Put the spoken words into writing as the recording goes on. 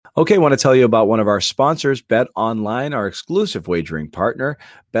Okay, I want to tell you about one of our sponsors, Bet Online, our exclusive wagering partner.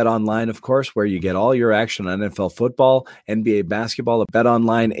 Bet Online, of course, where you get all your action on NFL football, NBA basketball. Bet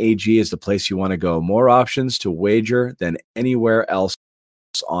Online AG is the place you want to go. More options to wager than anywhere else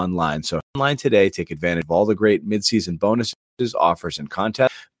online. So online today, take advantage of all the great midseason bonuses, offers, and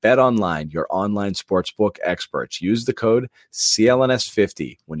contests. Bet Online, your online sportsbook experts. Use the code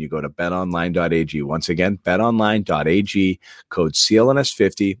CLNS50 when you go to betonline.ag. Once again, betonline.ag, code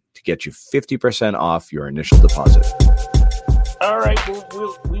CLNS50 to get you 50% off your initial deposit. All right,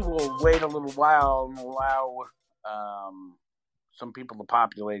 we will wait a little while and allow some people to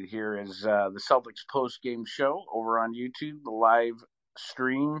populate here as the Celtics post-game show over on YouTube. The live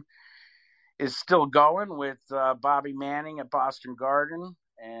stream is still going with Bobby Manning at Boston Garden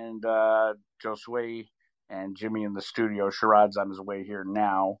and Josue and Jimmy in the studio. Sherrod's on his way here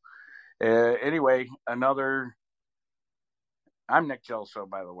now. Anyway, I'm Nick Gelso,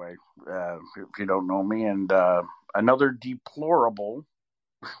 by the way, if you don't know me, and another deplorable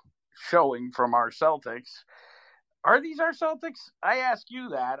showing from our Celtics. Are these our Celtics? I ask you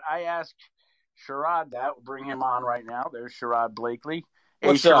that. I ask Sherrod that. We'll bring him on right now. There's Sherrod Blakely.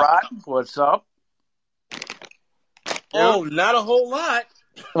 Hey, Sherrod, what's up? Oh, not a whole lot.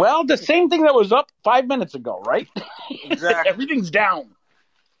 Well, the same thing that was up 5 minutes ago, right? Exactly. Everything's down.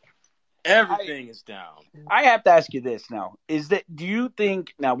 Everything is down. I have to ask you this now. Do you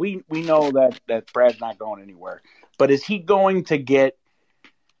think, now we know that Brad's not going anywhere, but is he going to get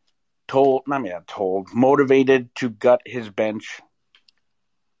motivated to gut his bench?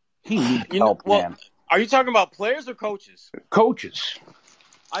 He needs help, man. Are you talking about players or coaches? Coaches.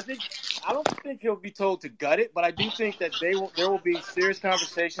 I don't think he'll be told to gut it, but I do think that there will be serious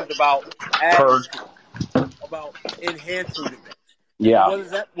conversations about enhancing the bench. Yeah.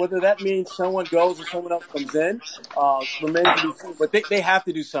 Whether that means someone goes or someone else comes in remains to be seen. But they have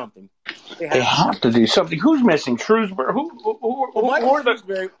to do something. They have to do something. Who's missing? Shrewsbury. Michael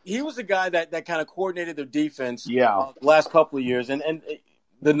Shrewsbury, he was the guy that kind of coordinated their defense. The last couple of years, and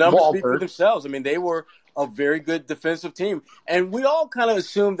the numbers speak for themselves. I mean, they were a very good defensive team. And we all kind of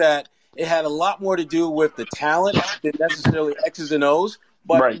assumed that it had a lot more to do with the talent than necessarily X's and O's.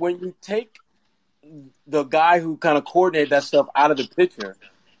 But when you take the guy who kind of coordinated that stuff out of the picture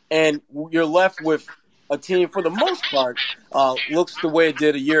and you're left with a team, for the most part, looks the way it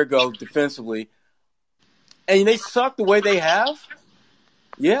did a year ago defensively, and they suck the way they have,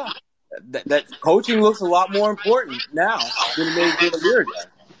 that coaching looks a lot more important now than it may did a year ago.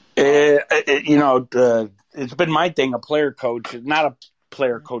 It's been my thing, a player coach, not a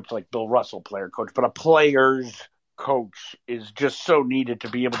player coach like Bill Russell player coach, but a player's coach is just so needed to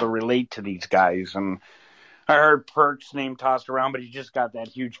be able to relate to these guys. And I heard Perk's name tossed around, but he just got that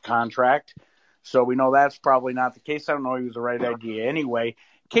huge contract. So we know that's probably not the case. I don't know if he was the right idea anyway.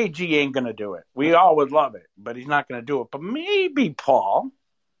 KG ain't going to do it. We all would love it, but he's not going to do it. But maybe Paul.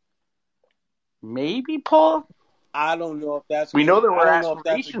 I don't know if that's. We know there were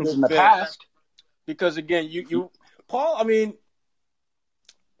aspirations in the past. Because again, you Paul. I mean,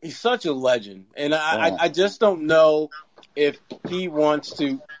 he's such a legend, and I just don't know if he wants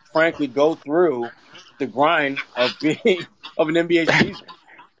to, frankly, go through the grind of being of an NBA season.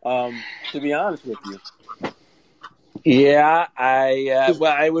 To be honest with you. Yeah,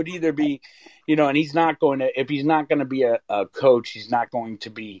 I would either be, and he's not going to. If he's not going to be a coach, he's not going to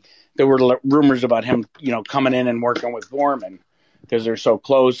be. There were rumors about him, coming in and working with Gorman because they're so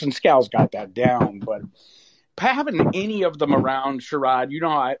close, and Scal's got that down. But having any of them around, Sherrod,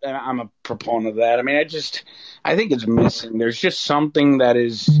 I'm a proponent of that. I mean, I think it's missing. There's just something that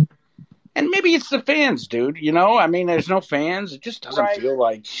is, and maybe it's the fans, dude. I mean, there's no fans. It just doesn't feel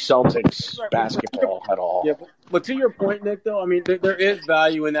like Celtics basketball at all. Yeah, but to your point, Nick, though, I mean, there is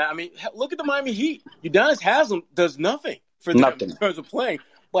value in that. I mean, look at the Miami Heat. Udonis Haslem does nothing for them in terms of playing,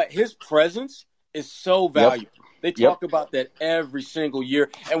 but his presence is so valuable. Yep. They talk about that every single year.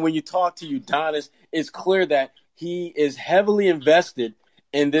 And when you talk to Udonis, it's clear that he is heavily invested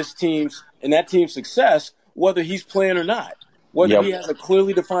in that team's success, whether he's playing or not, whether he has a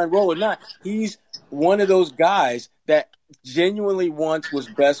clearly defined role or not. He's one of those guys that genuinely wants what's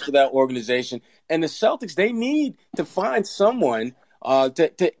best for that organization. And the Celtics, they need to find someone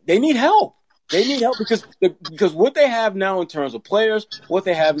they need help. They need help because what they have now in terms of players, what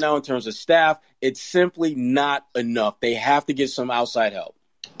they have now in terms of staff, it's simply not enough. They have to get some outside help.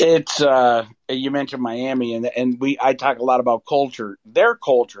 It's you mentioned Miami, and I talk a lot about culture. Their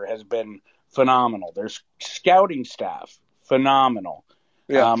culture has been phenomenal. Their scouting staff, phenomenal.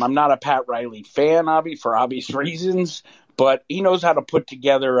 Yeah. I'm not a Pat Riley fan, for obvious reasons, but he knows how to put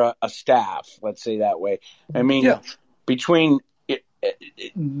together a staff. Let's say that way. I mean, between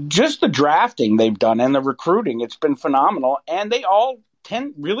just the drafting they've done and the recruiting, it's been phenomenal. And they all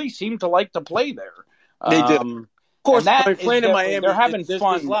really seem to like to play there. They do. Of course, playing in Miami, they're having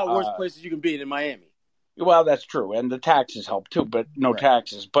fun. There's a lot worse places you can be than Miami. Well, that's true. And the taxes help too, but no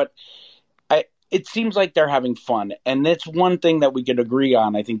taxes. But it seems like they're having fun. And that's one thing that we could agree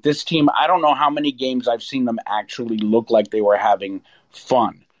on. I think this team, I don't know how many games I've seen them actually look like they were having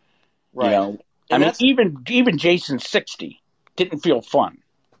fun. Right. You know? I mean, even Jason 60 didn't feel fun.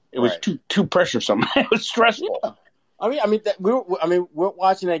 It was too pressuresome. It was stressful. Yeah. We're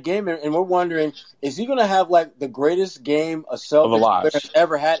watching that game and we're wondering, is he going to have like the greatest game a Celtics player has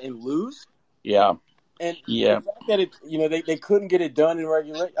ever had and lose? Yeah. And the fact that they couldn't get it done in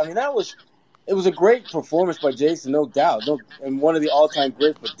regulation. I mean, it was a great performance by Jason, no doubt, and one of the all-time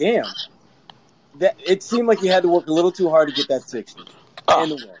greats. But damn, that it seemed like he had to work a little too hard to get that 60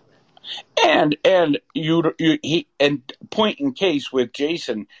 and the win. And point in case with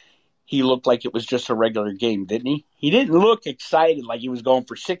Jason, he looked like it was just a regular game, didn't he? He didn't look excited like he was going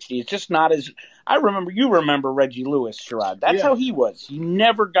for 60. It's just not as you remember Reggie Lewis, Sherrod. That's how he was. He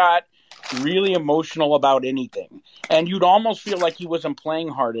never got really emotional about anything. And you'd almost feel like he wasn't playing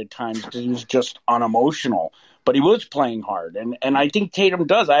hard at times because he was just unemotional. But he was playing hard. And I think Tatum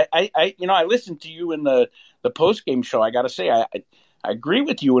does. I listened to you in the post-game show. I got to say, I agree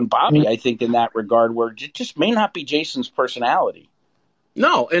with you and Bobby, I think, in that regard, where it just may not be Jason's personality.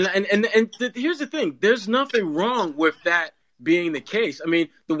 No, and here's the thing. There's nothing wrong with that being the case. I mean,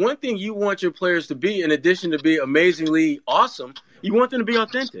 the one thing you want your players to be, in addition to be amazingly awesome, you want them to be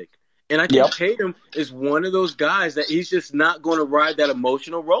authentic. And I think Tatum is one of those guys that he's just not going to ride that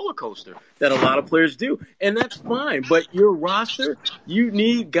emotional roller coaster that a lot of players do. And that's fine. But your roster, you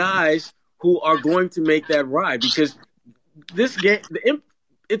need guys who are going to make that ride, because this game,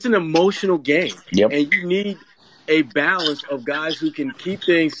 it's an emotional game. Yep. And you need a balance of guys who can keep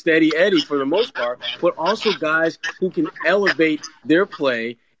things steady Eddie for the most part, but also guys who can elevate their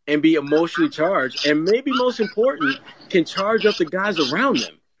play and be emotionally charged. And maybe most important, can charge up the guys around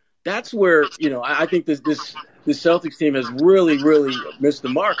them. That's where, I think this Celtics team has really, really missed the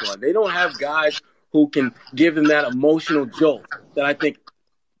mark on. They don't have guys who can give them that emotional jolt that I think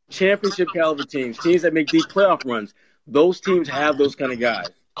championship caliber teams that make deep playoff runs, those teams have those kind of guys.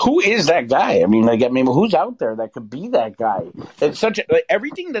 Who is that guy? I mean, who's out there that could be that guy? It's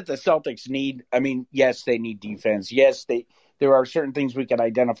everything that the Celtics need. I mean, yes, they need defense. Yes, there are certain things we can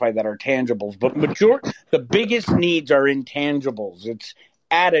identify that are tangibles, but the biggest needs are intangibles. It's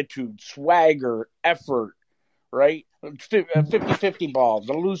attitude, swagger, effort, right? 50-50 balls,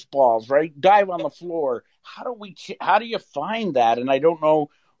 the loose balls, right? Dive on the floor. How do you find that? And I don't know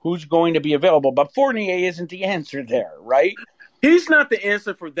who's going to be available, but Fournier isn't the answer there, right? He's not the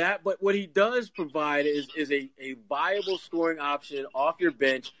answer for that, but what he does provide is a viable scoring option off your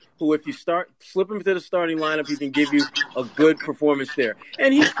bench who, if you slip him into the starting lineup, he can give you a good performance there.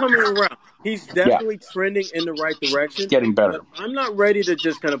 And he's coming around. He's definitely trending in the right direction. Getting better. But I'm not ready to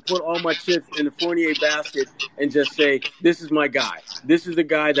just kind of put all my chips in the Fournier basket and just say, this is my guy. This is the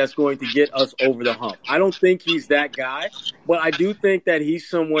guy that's going to get us over the hump. I don't think he's that guy, but I do think that he's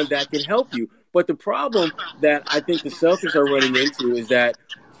someone that can help you. But the problem that I think the Celtics are running into is that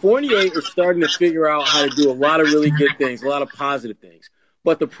Fournier is starting to figure out how to do a lot of really good things, a lot of positive things.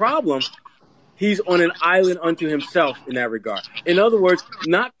 But the problem, he's on an island unto himself in that regard. In other words,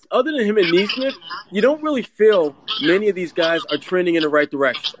 not other than him and Neesmith, you don't really feel many of these guys are trending in the right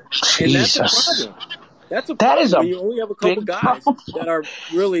direction. And that's a problem. That's a problem when you only have a couple guys that are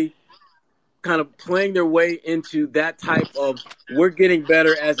really kind of playing their way into that type of we're getting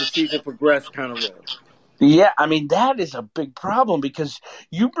better as the season progressed kind of role. Yeah, I mean, that is a big problem because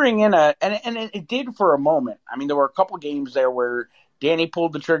you bring in and it did for a moment. I mean, there were a couple games there where Danny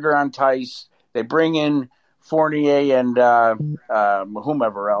pulled the trigger on Tice. They bring in Fournier and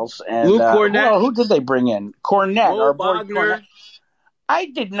whomever else. And Luke Cornett. Who did they bring in? Cornett. Our boy Cornett. I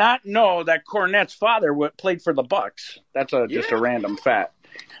did not know that Cornett's father played for the Bucks. That's just a random fact.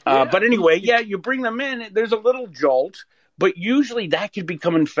 But anyway, you bring them in. There's a little jolt, but usually that can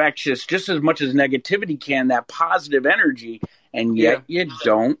become infectious just as much as negativity can, that positive energy, and yet you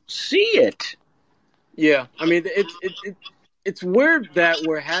don't see it. Yeah, I mean, it's weird that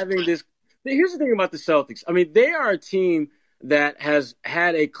we're having this. Here's the thing about the Celtics. I mean, they are a team that has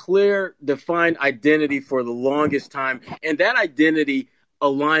had a clear, defined identity for the longest time, and that identity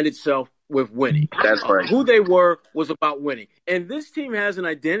aligned itself with winning. That's right. Who they were was about winning. And this team has an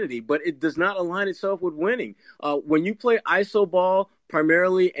identity, but it does not align itself with winning. When you play iso ball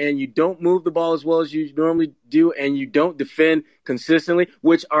primarily and you don't move the ball as well as you normally do and you don't defend consistently,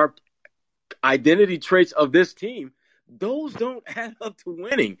 which are identity traits of this team, those don't add up to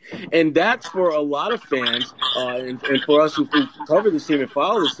winning. And that's for a lot of fans, and for us who cover this team and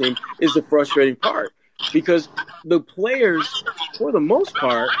follow this team, is the frustrating part. Because the players, for the most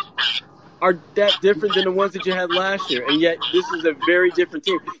part, are that different than the ones that you had last year. And yet this is a very different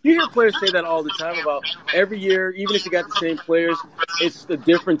team. You hear players say that all the time about every year, even if you got the same players, it's a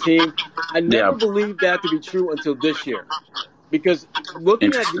different team. I never believed that to be true until this year. Because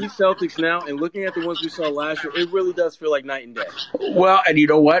looking at these Celtics now and looking at the ones we saw last year, it really does feel like night and day. Well, and you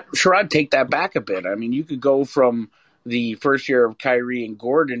know what? Sure, I'd take that back a bit. I mean, you could go from the first year of Kyrie and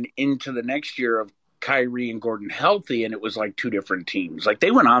Gordon into the next year of Kyrie and Gordon healthy, and it was like two different teams. Like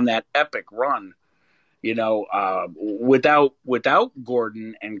they went on that epic run, without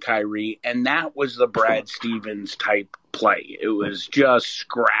Gordon and Kyrie, and that was the Brad Stevens type play. It was just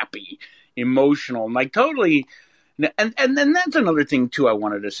scrappy, emotional, like totally. And then that's another thing too. I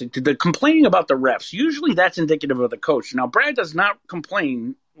wanted to say the complaining about the refs. Usually that's indicative of the coach. Now Brad does not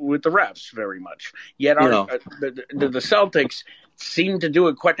complain with the refs very much. Yet the Celtics seem to do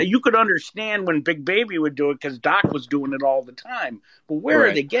it quite. You could understand when Big Baby would do it because Doc was doing it all the time. But where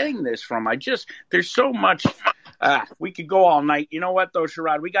are they getting this from? There's so much. We could go all night. You know what though,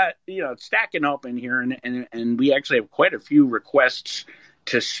 Sherrod? We got stacking up in here, and we actually have quite a few requests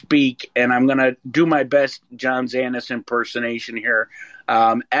to speak, and I'm going to do my best John Zanis impersonation here.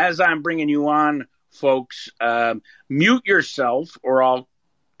 As I'm bringing you on, folks, mute yourself or I'll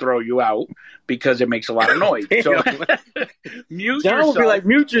throw you out because it makes a lot of noise. So mute John yourself. will be like,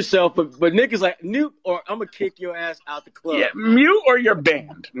 mute yourself, but Nick is like, mute or I'm going to kick your ass out the club. Yeah, mute or you're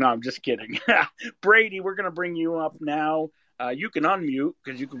banned. No, I'm just kidding. Brady, we're going to bring you up now. You can unmute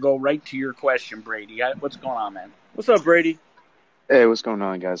because you can go right to your question, Brady. What's going on, man? What's up, Brady? Hey, what's going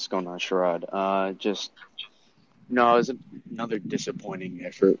on, guys? What's going on, Sherrod? It was another disappointing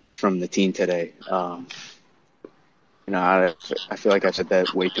effort from the team today. I feel like I've said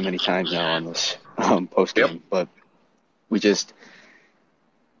that way too many times now on this post game, but we just,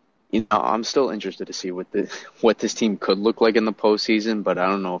 I'm still interested to see what this team could look like in the postseason, but I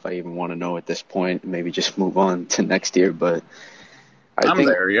don't know if I even want to know at this point. Maybe just move on to next year, but I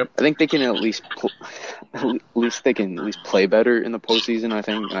think they can at least play better in the postseason. I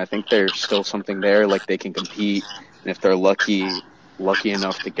think there's still something there. Like they can compete, and if they're lucky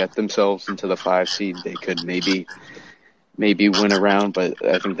enough to get themselves into the 5 seed, they could maybe win a round. But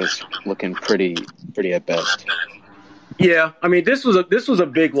I think that's looking pretty at best. Yeah, I mean this was a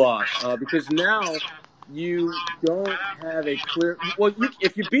big loss because now you don't have a clear. Well,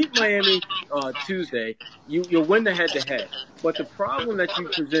 if you beat Miami Tuesday, you'll win the head-to-head. But the problem that you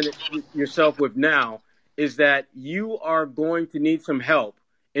presented yourself with now is that you are going to need some help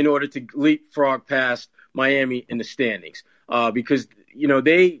in order to leapfrog past Miami in the standings. Because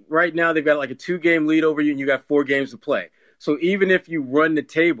right now they've got like a 2-game lead over you, and you got 4 games to play. So even if you run the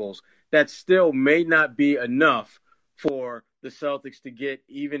tables, that still may not be enough for the Celtics to get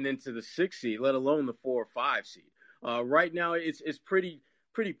even into the 6 seed, let alone the 4 or 5 seed. Right now, it's pretty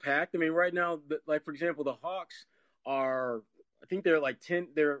packed. I mean, right now, like for example, the Hawks are, I think they're like 10.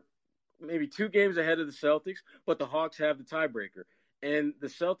 They're maybe 2 games ahead of the Celtics, but the Hawks have the tiebreaker, and the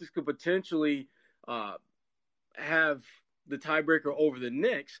Celtics could potentially have the tiebreaker over the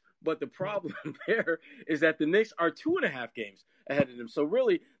Knicks. But the problem there is that the Knicks are 2.5 games ahead of them. So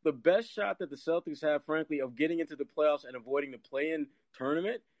really, the best shot that the Celtics have, frankly, of getting into the playoffs and avoiding the play-in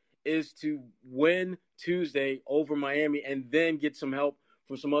tournament is to win Tuesday over Miami and then get some help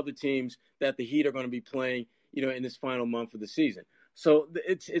from some other teams that the Heat are going to be playing, in this final month of the season. So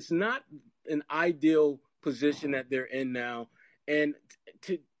it's not an ideal position that they're in now. And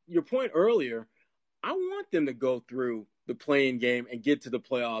to your point earlier, I want them to go through the play-in game and get to the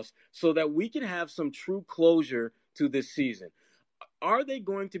playoffs so that we can have some true closure to this season. Are they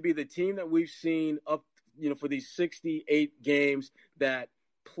going to be the team that we've seen up, for these 68 games that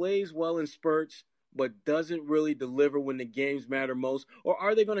plays well in spurts but doesn't really deliver when the games matter most? Or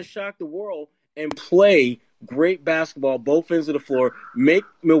are they going to shock the world and play great basketball both ends of the floor, make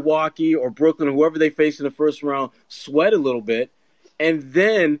Milwaukee or Brooklyn or whoever they face in the first round sweat a little bit, and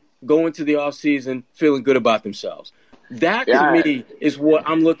then go into the offseason feeling good about themselves? That, to me, is what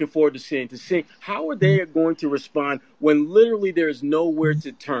I'm looking forward to seeing how are they going to respond when literally there's nowhere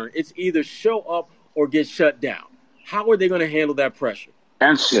to turn. It's either show up or get shut down. How are they going to handle that pressure?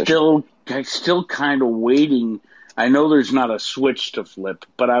 And still kind of waiting. I know there's not a switch to flip,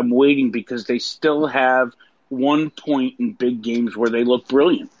 but I'm waiting because they still have one point in big games where they look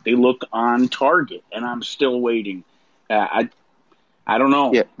brilliant. They look on target, and I'm still waiting. I don't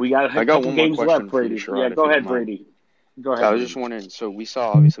know. Yeah. We got a couple games left, Brady. Go ahead, Brady. Go ahead. I was just wondering, so we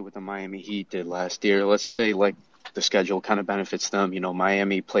saw obviously what the Miami Heat did last year. Let's say like the schedule kind of benefits them.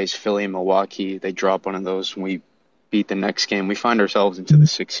 Miami plays Philly and Milwaukee. They drop one of those when we beat the next game. We find ourselves into the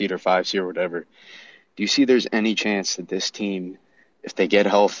 6 seed or 5 seed or whatever. Do you see there's any chance that this team, if they get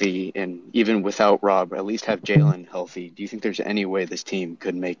healthy and even without Rob, or at least have Jalen healthy, do you think there's any way this team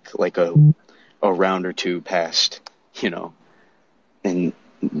could make like a round or two past, and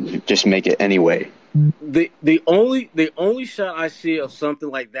just make it anyway? The only shot I see of something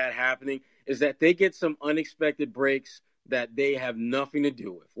like that happening is that they get some unexpected breaks that they have nothing to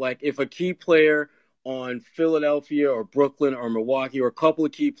do with. Like if a key player on Philadelphia or Brooklyn or Milwaukee or a couple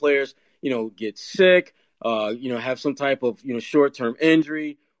of key players, get sick, have some type of, short-term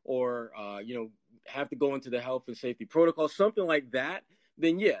injury or, have to go into the health and safety protocol, something like that,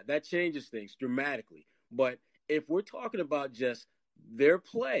 then yeah, that changes things dramatically. But if we're talking about just their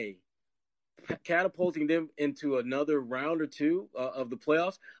play catapulting them into another round or two of the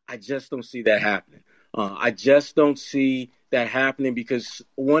playoffs, I just don't see that happening. I just don't see that happening because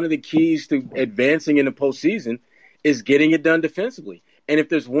one of the keys to advancing in the postseason is getting it done defensively. And if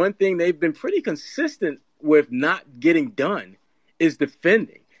there's one thing they've been pretty consistent with not getting done is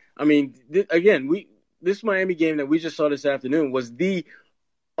defending. I mean, this Miami game that we just saw this afternoon was the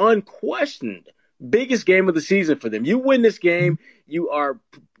unquestioned biggest game of the season for them. You win this game, you are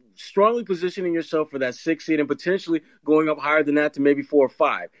strongly positioning yourself for that 6 seed and potentially going up higher than that to maybe 4 or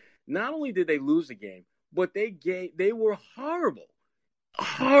 5. Not only did they lose the game, but they were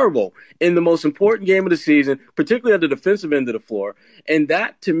horrible in the most important game of the season, particularly at the defensive end of the floor. And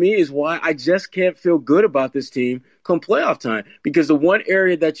that, to me, is why I just can't feel good about this team come playoff time, because the one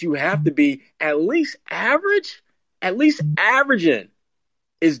area that you have to be at least average in,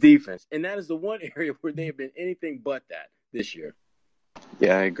 is defense. And that is the one area where they have been anything but that this year.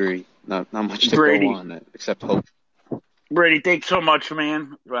 Yeah, I agree. Not much to go on it, except hope. Brady, thanks so much,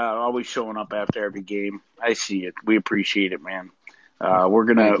 man. Always showing up after every game. I see it. We appreciate it, man. We're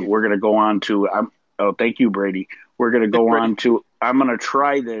gonna go on to. Thank you, Brady. We're gonna go on to. I'm gonna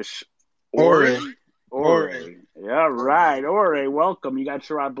try this. Ore. Yeah, right. Ore, welcome. You got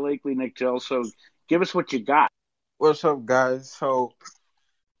Sherrod Blakely, Nick Gill. So give us what you got. What's up, guys? So,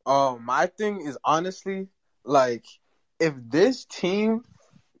 my thing is honestly, like, if this team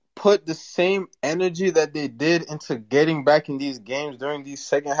put the same energy that they did into getting back in these games during these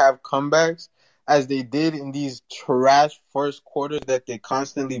second half comebacks as they did in these trash first quarters that they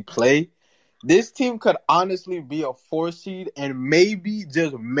constantly play, this team could honestly be a 4 seed and maybe,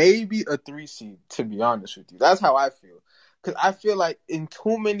 just maybe, a 3 seed, to be honest with you. That's how I feel. Because I feel like in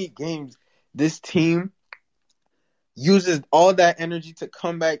too many games, this team uses all that energy to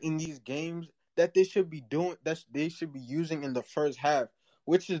come back in these games that they should be doing, that they should be using in the first half,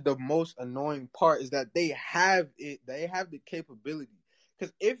 which is the most annoying part, is that they have the capability.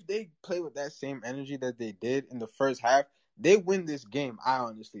 Because if they play with that same energy that they did in the first half, they win this game, I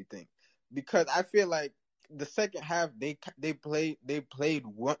honestly think. Because I feel like the second half, they played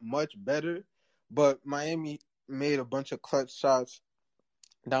much better, but Miami made a bunch of clutch shots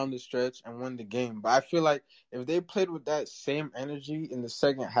down the stretch and won the game. But I feel like if they played with that same energy in the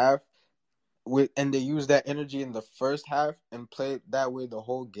second half, and they use that energy in the first half and play that way the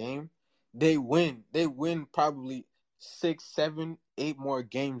whole game, they win. They win probably 6, 7, 8 more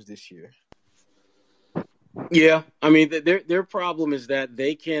games this year. Yeah, I mean, their problem is that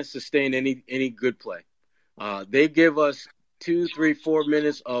they can't sustain any good play. They give us 2, 3, 4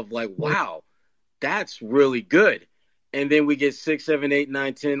 minutes of like, wow, that's really good. And then we get 6, 7, 8,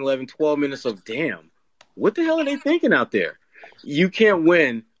 9, 10, 11, 12 minutes of, damn, what the hell are they thinking out there? You can't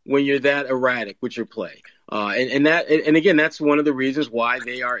win when you're that erratic with your play. And again, that's one of the reasons why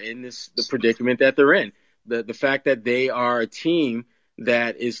they are in the predicament that they're in. The fact that they are a team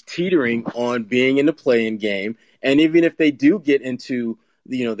that is teetering on being in the play-in game. And even if they do get into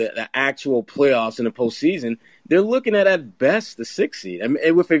the actual playoffs in the postseason, they're looking at best the 6 seed,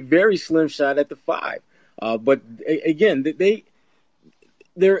 with a very slim shot at the 5. But again,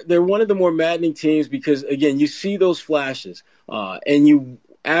 they're one of the more maddening teams because, again, you see those flashes and you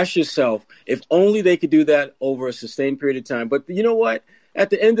ask yourself if only they could do that over a sustained period of time. But you know what? At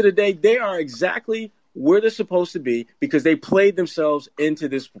the end of the day, they are exactly where they're supposed to be because they played themselves into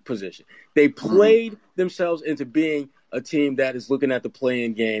this position. They played themselves into being a team that is looking at the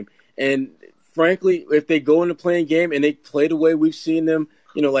play-in game. And frankly, if they go in the play-in game and they play the way we've seen them,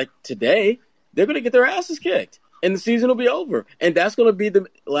 like today, they're going to get their asses kicked. And the season will be over. And that's going to be the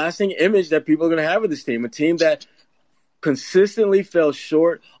lasting image that people are going to have of this team, a team that consistently fell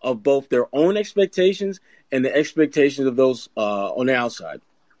short of both their own expectations and the expectations of those on the outside.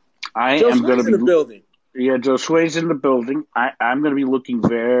 I am going to be in the building. Yeah, Josue's in the building. I'm going to be looking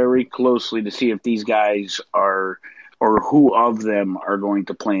very closely to see if these guys are, or who of them are going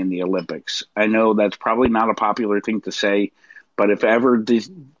to play in the Olympics. I know that's probably not a popular thing to say, but if ever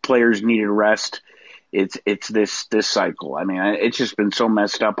these players needed rest, it's this cycle. I mean, it's just been so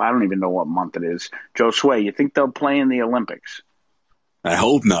messed up. I don't even know what month it is. Josue, you think they'll play in the Olympics? I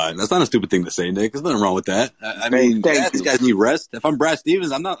hope not. That's not a stupid thing to say, Nick. There's nothing wrong with that. I mean, yeah, these guys need rest. If I'm Brad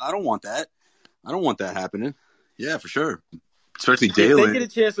Stevens, I don't want that. I don't want that happening. Yeah, for sure. Especially Jalen. If they get a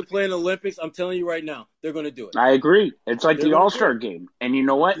chance to play in the Olympics, I'm telling you right now, they're going to do it. I agree. It's like the All-Star game. And you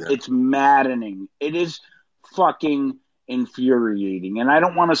know what? Yeah. It's maddening. It is fucking infuriating. And I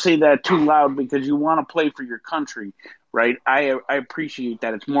don't want to say that too loud because you want to play for your country, right? I appreciate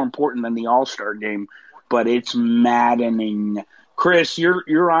that. It's more important than the All-Star game, but it's maddening. Chris,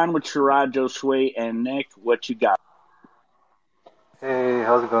 you're on with Sherrod, Josue, and Nick. What you got? Hey,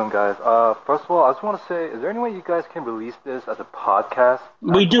 how's it going, guys? First of all, I just want to say, is there any way you guys can release this as a podcast?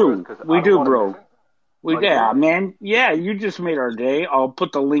 We do, bro. Man. Yeah, you just made our day. I'll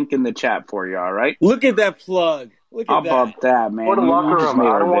put the link in the chat for you, all right? Look at that plug. How about that, man? For the locker room,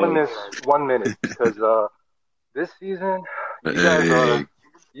 I don't want to miss 1 minute because this season, you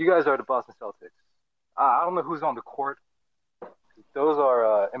guys are the Boston Celtics. I don't know who's on the court. Those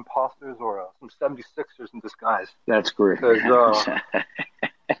are imposters or some 76ers in disguise. That's great. Chris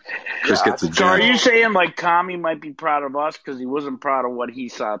gets a So are you saying like Tommy might be proud of us because he wasn't proud of what he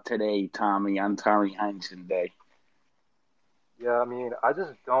saw today, Tommy, on Tommy Heinsohn Day? Yeah, I mean, I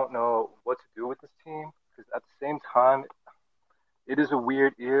just don't know what to do with this team because at the same time, it is a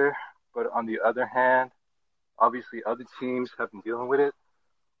weird year. But on the other hand, obviously other teams have been dealing with it.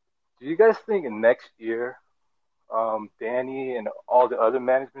 Do you guys think next year Danny and all the other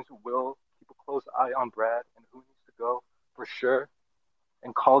managements will keep a close eye on Brad and who needs to go for sure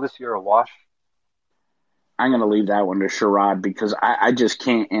and call this year a wash? I'm going to leave that one to Sherrod because I just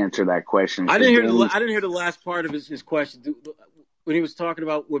can't answer that question. I didn't hear the last part of his question when he was talking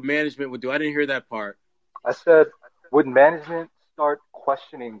about what management would do. I didn't hear that part. I said, would management start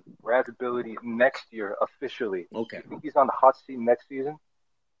questioning Brad's ability next year officially? Okay. Do you think he's on the hot seat next season?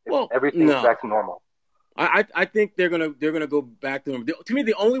 If everything's back to normal. I think they're gonna go back to him. To me,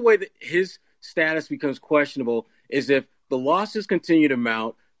 the only way that his status becomes questionable is if the losses continue to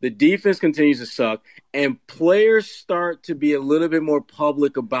mount, the defense continues to suck, and players start to be a little bit more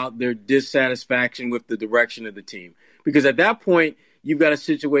public about their dissatisfaction with the direction of the team. Because at that point, you've got a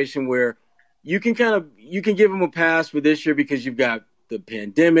situation where you can give them a pass for this year because you've got the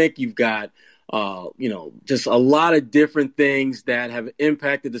pandemic, you've got just a lot of different things that have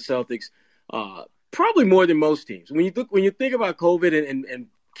impacted the Celtics. Probably more than most teams. When you think about COVID and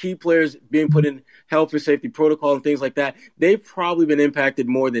key players being put in health and safety protocol and things like that, they've probably been impacted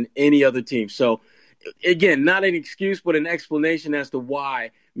more than any other team. So, again, not an excuse, but an explanation as to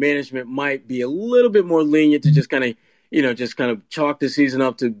why management might be a little bit more lenient to just kind of chalk the season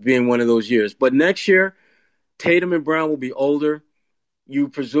up to being one of those years. But next year, Tatum and Brown will be older. You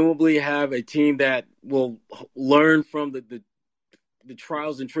presumably have a team that will learn from the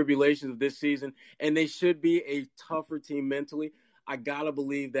trials and tribulations of this season, and they should be a tougher team mentally. I got to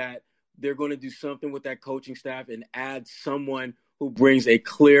believe that they're going to do something with that coaching staff and add someone who brings a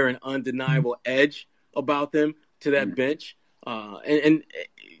clear and undeniable edge about them to that bench. And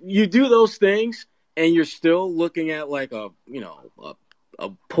you do those things and you're still looking at like a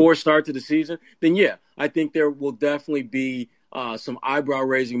poor start to the season, then yeah, I think there will definitely be some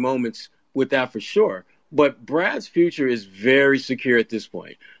eyebrow-raising moments with that for sure. But Brad's future is very secure at this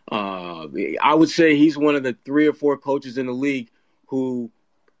point. I would say he's one of the 3 or 4 coaches in the league who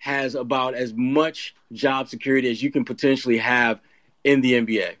has about as much job security as you can potentially have in the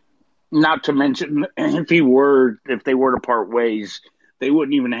NBA. Not to mention, if they were to part ways, they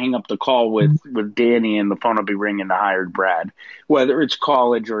wouldn't even hang up the call with Danny and the phone would be ringing to hire Brad, whether it's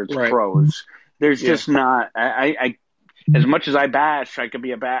college or it's pros. There's just not. I as much as I bash, I could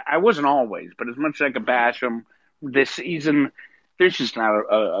be I wasn't always, but as much as I could bash him this season, there's just not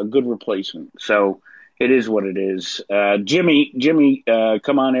a good replacement. So it is what it is. Jimmy,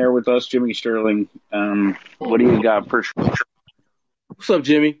 come on air with us, Jimmy Sterling. What do you got for sure? What's up,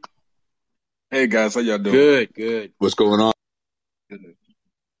 Jimmy? Hey guys, how y'all doing? Good. What's going on? Good.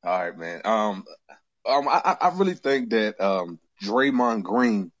 All right, man. I really think that Draymond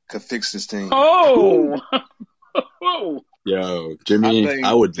Green could fix this team. Oh. Yo, Jimmy,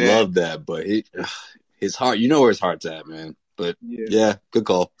 I would love that, but his heart, you know where his heart's at, man. But yeah, good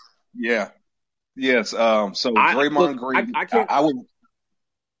call. Yeah. Yes. So Draymond Green, I would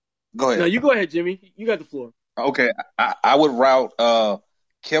go ahead. No, you go ahead, Jimmy. You got the floor. Okay. I would route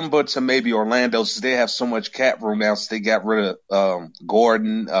Kimba to maybe Orlando, since they have so much cap room now, since they got rid of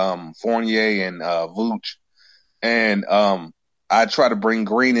Gordon, Fournier, and Vooch. And I try to bring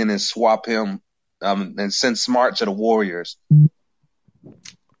Green in and swap him and send Smart to the Warriors.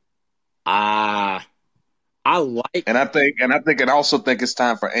 I like, and I also think it's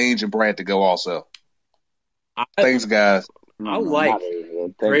time for Ainge and Brad to go. Also, thanks, guys. I like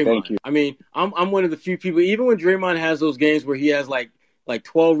Draymond. Thank you. I mean, I'm one of the few people. Even when Draymond has those games where he has like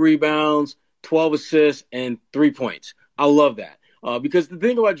 12 rebounds, 12 assists, and 3 points, I love that. Because the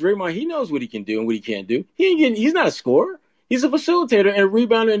thing about Draymond, he knows what he can do and what he can't do. He's not a scorer. He's a facilitator and a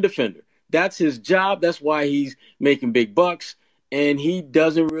rebounder and defender. That's his job. That's why he's making big bucks. And he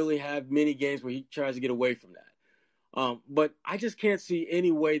doesn't really have many games where he tries to get away from that. But I just can't see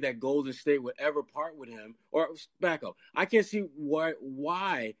any way that Golden State would ever part with him. Or back up, I can't see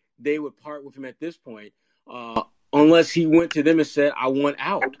why they would part with him at this point, unless he went to them and said, "I want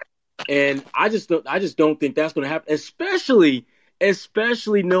out." And I just don't think that's going to happen. Especially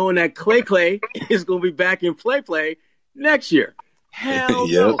knowing that Clay is going to be back in play next year. Hell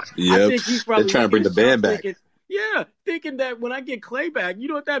no! Yep. I think he's probably trying to bring the band back. Thinking that when I get Clay back, you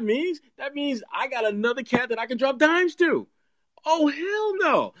know what that means? That means I got another cat that I can drop dimes to. Oh,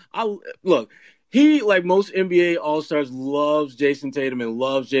 hell no. Look, he, like most NBA All-Stars, loves Jason Tatum and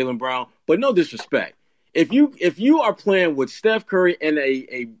loves Jaylen Brown, but no disrespect. If you are playing with Steph Curry and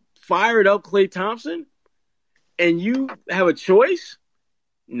a fired-up Klay Thompson and you have a choice,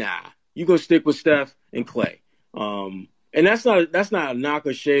 nah, you're going to stick with Steph and Klay. And that's not a knock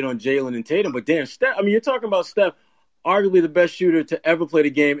or shade on Jaylen and Tatum, but damn, Steph. I mean, you're talking about Steph, arguably the best shooter to ever play the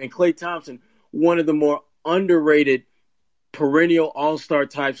game, and Klay Thompson, one of the more underrated perennial all-star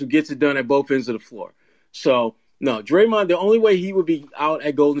types who gets it done at both ends of the floor. So, no, Draymond, the only way he would be out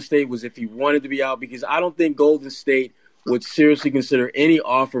at Golden State was if he wanted to be out, because I don't think Golden State would seriously consider any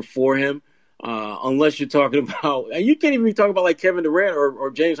offer for him, unless you're talking about – you can't even talk about like Kevin Durant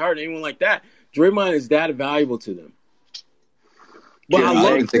or James Harden, anyone like that. Draymond is that valuable to them. But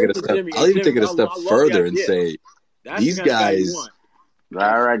I'll even take it a step further and say these guys.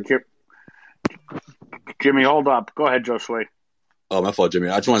 All right, Jimmy, hold up. Go ahead, Josue. Oh, my fault, Jimmy.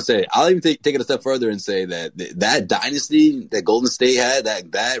 I just want to say I'll even take it a step further and say that dynasty that Golden State had,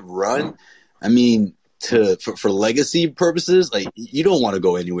 that run. I mean, for legacy purposes, like you don't want to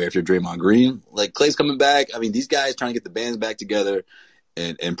go anywhere if you're Draymond Green. Like Klay's coming back. I mean, these guys trying to get the bands back together.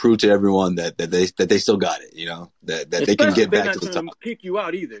 And prove to everyone that they still got it, you know, that they can get back to the top. They're not trying to kick you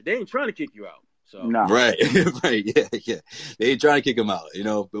out either. They ain't trying to kick you out. So no. Right, yeah. They ain't trying to kick him out, you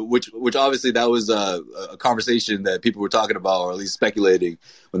know. Which obviously that was a conversation that people were talking about, or at least speculating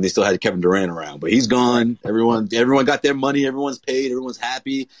when they still had Kevin Durant around. But he's gone. Everyone got their money. Everyone's paid. Everyone's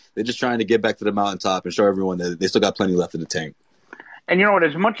happy. They're just trying to get back to the mountaintop and show everyone that they still got plenty left in the tank. And you know what?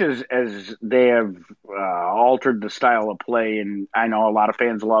 As much as they have altered the style of play, and I know a lot of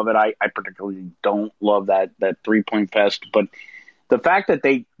fans love it, I particularly don't love that 3-point fest. But the fact that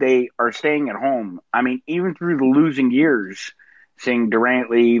they are staying at home, I mean, even through the losing years, seeing Durant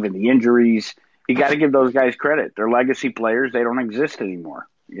leave and the injuries, you got to give those guys credit. They're legacy players. They don't exist anymore.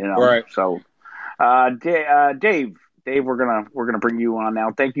 You know, right? So, Dave, we're gonna bring you on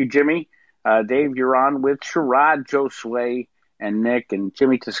now. Thank you, Jimmy. Dave, you're on with Sherrod, Josue, and Nick, and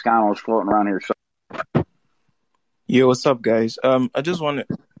Jimmy Toscano is floating around here. So, yo, what's up, guys? I just want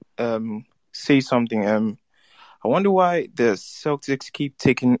to say something. I wonder why the Celtics keep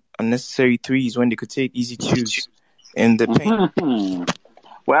taking unnecessary threes when they could take easy twos in the paint.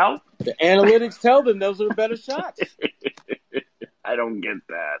 Well, the analytics tell them those are better shots. I don't get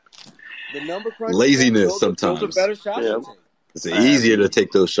that. The number crunch laziness sometimes. Those are better shots. Yeah. It's easier to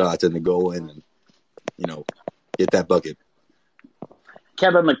take those shots and to go in and, you know, get that bucket.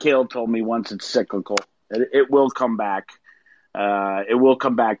 Kevin McHale told me once it's cyclical. It will come back. It will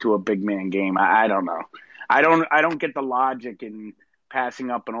come back to a big man game. I don't know. I don't get the logic in passing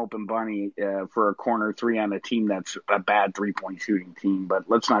up an open bunny for a corner three on a team that's a bad 3-point shooting team. But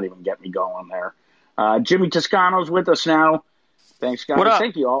let's not even get me going there. Jimmy Toscano's with us now. Thanks, guys. What up?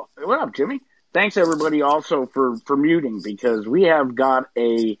 Thank you all. What up, Jimmy? Thanks, everybody, also for muting, because we have got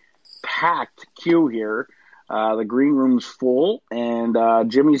a packed queue here. The green room's full, and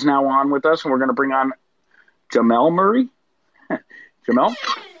Jimmy's now on with us, and we're going to bring on Jamel Murray. Jamel?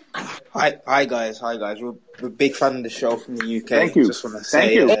 Hi guys. We're a big fan of the show from the UK. Thank you. Just want to say,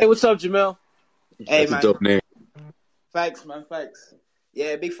 Thank you. Hey, what's up, Jamel? Hey, That's man. a dope name. Thanks, man. Thanks.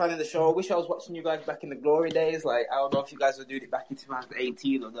 Yeah, big fan of the show. I wish I was watching you guys back in the glory days. Like, I don't know if you guys were doing it back in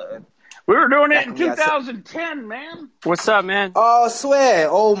 2018 or We were doing it Back in when we had 2010, man. What's up, man? Oh, swear.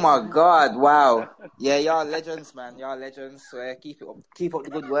 Oh, my God. Wow. Yeah, y'all legends, man. Y'all legends. Swear. Keep it up. Keep up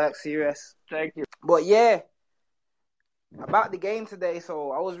the good work. Serious. Thank you. But, yeah, about the game today.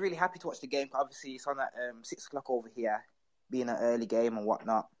 So I was really happy to watch the game. Obviously, it's on at 6 o'clock over here, being an early game and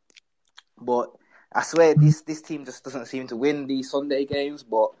whatnot. But I swear, this team just doesn't seem to win these Sunday games.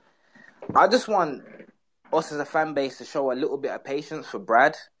 But I just want us as a fan base to show a little bit of patience for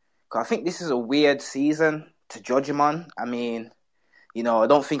Brad. Because I think this is a weird season to judge him on. I mean, I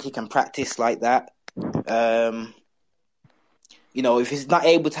don't think he can practice like that. If he's not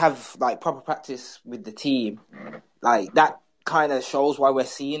able to have like proper practice with the team, like that kind of shows why we're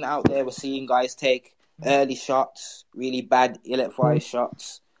seeing out there. We're seeing guys take early shots, really bad, ill-advised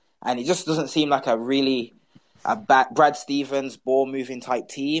shots, and it just doesn't seem like a Brad Stevens ball-moving type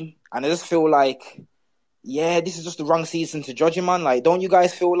team. And I just feel like, this is just the wrong season to judge him on. Like, don't you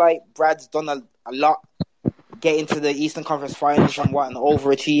guys feel like Brad's done a lot getting to the Eastern Conference Finals and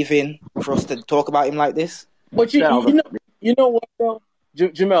overachieving for us to talk about him like this? But you know what, though,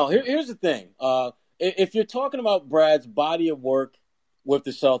 Jamel? Here's the thing. If you're talking about Brad's body of work with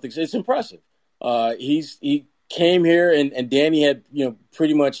the Celtics, it's impressive. He came here and Danny had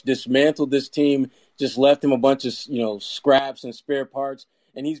pretty much dismantled this team, just left him a bunch of scraps and spare parts,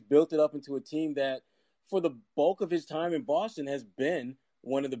 and he's built it up into a team that, for the bulk of his time in Boston, has been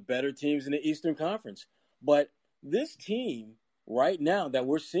one of the better teams in the Eastern Conference. But this team right now that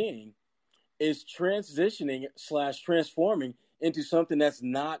we're seeing is transitioning/transforming into something that's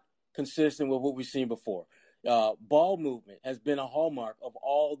not consistent with what we've seen before. Ball movement has been a hallmark of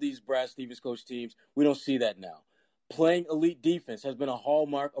all these Brad Stevens coach teams. We don't see that now. Playing elite defense has been a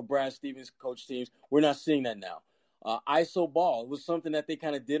hallmark of Brad Stevens coach teams. We're not seeing that now. ISO ball was something that they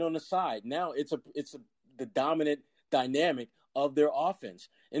kind of did on the side. Now it's the dominant dynamic of their offense.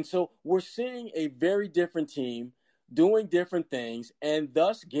 And so we're seeing a very different team doing different things and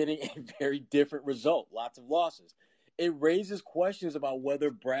thus getting a very different result. Lots of losses. It raises questions about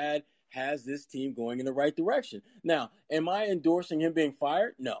whether Brad has this team going in the right direction. Now, am I endorsing him being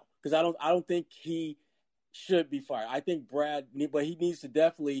fired? No, because I don't think he should be fired. I think but he needs to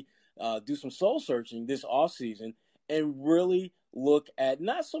definitely do some soul searching this offseason and really look at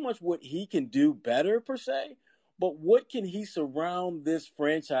not so much what he can do better per se, but what can he surround this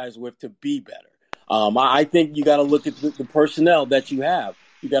franchise with to be better. I think you got to look at the personnel that you have.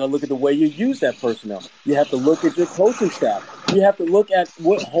 You got to look at the way you use that personnel. You have to look at your coaching staff. You have to look at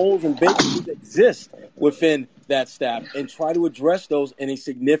what holes and vacancies exist within that staff and try to address those in a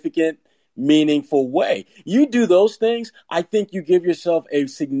significant, meaningful way. You do those things, I think you give yourself a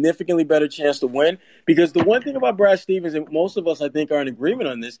significantly better chance to win, because the one thing about Brad Stevens, and most of us I think are in agreement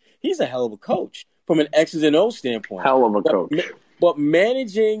on this, he's a hell of a coach from an X's and O's standpoint. Hell of a coach. But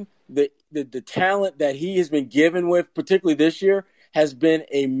managing the talent that he has been given with, particularly this year, has been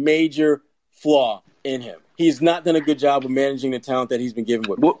a major flaw in him. He's not done a good job of managing the talent that he's been given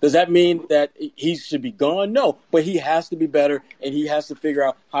with. Does that mean that he should be gone? No, but he has to be better, and he has to figure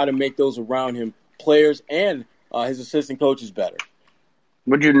out how to make those around him, players and his assistant coaches, better.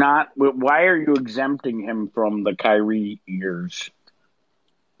 Would you not? Why are you exempting him from the Kyrie years?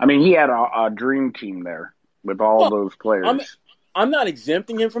 I mean, he had a dream team there with all those players. I'm not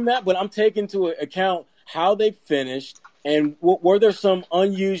exempting him from that, but I'm taking into account how they finished and were there some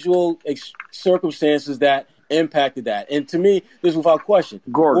unusual circumstances that impacted that. And to me, this is without question.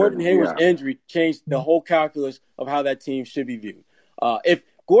 Gordon Hayward's injury changed the whole calculus of how that team should be viewed. If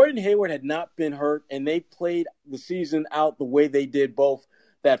Gordon Hayward had not been hurt and they played the season out the way they did both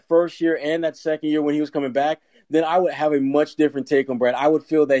that first year and that second year when he was coming back, then I would have a much different take on Brad. I would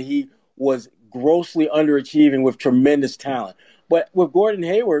feel that he was grossly underachieving with tremendous talent. But with Gordon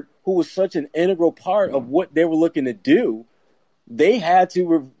Hayward, who was such an integral part of what they were looking to do, they had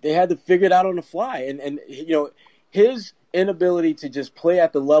to figure it out on the fly. And his inability to just play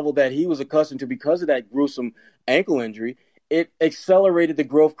at the level that he was accustomed to because of that gruesome ankle injury, it accelerated the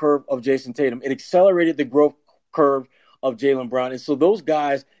growth curve of Jason Tatum. It accelerated the growth curve of Jaylen Brown. And so those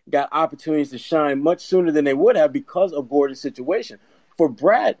guys got opportunities to shine much sooner than they would have because of Gordon's situation. For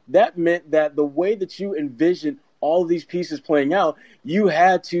Brad, that meant that the way that you envisioned all of these pieces playing out, you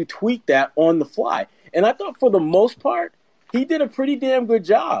had to tweak that on the fly. And I thought for the most part, he did a pretty damn good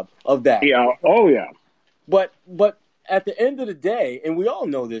job of that. Yeah. Oh, yeah. But at the end of the day, and we all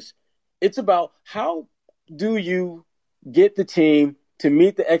know this, it's about how do you get the team to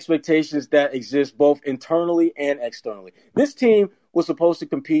meet the expectations that exist both internally and externally. This team was supposed to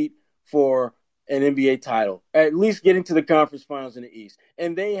compete for an NBA title, at least getting to the conference finals in the East.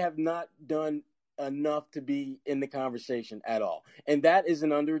 And they have not done enough to be in the conversation at all. And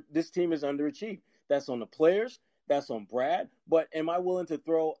this team is underachieved. That's on the players. That's on Brad. But am I willing to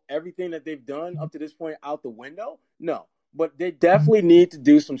throw everything that they've done up to this point out the window? No. But they definitely need to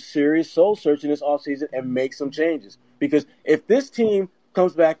do some serious soul searching this offseason and make some changes. Because if this team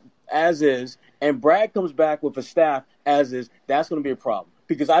comes back as is and Brad comes back with a staff as is, that's going to be a problem.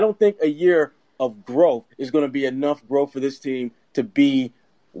 Because I don't think a year of growth is going to be enough growth for this team to be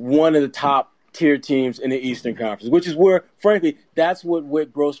one of the top tier teams in the Eastern Conference, which is where, frankly, that's what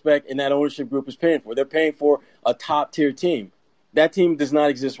Whit Grousbeck and that ownership group is paying for. They're paying for a top tier team. That team does not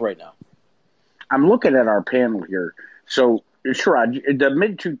exist right now. I'm looking at our panel here. So, Sherrod, in the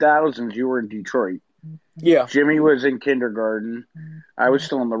mid-2000s, you were in Detroit. Yeah. Jimmy was in kindergarten. I was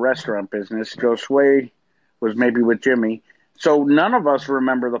still in the restaurant business. Joe Sway was maybe with Jimmy. So none of us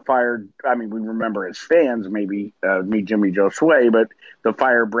remember the fire. I mean, we remember as fans, maybe me, Jimmy, Joe Sway, but the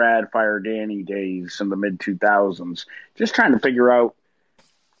fire Brad, fire Danny days in the mid-2000s. Just trying to figure out,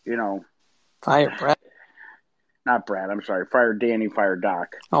 Fire Brad. Not Brad, I'm sorry. Fire Danny, fire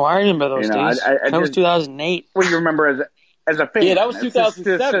Doc. Oh, I remember those days. That was 2008. Well, you remember as a fan. Yeah, that was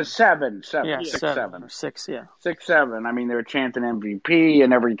 2007. It's seven. Yeah, 7 or 6, yeah. 6-7. I mean, they were chanting MVP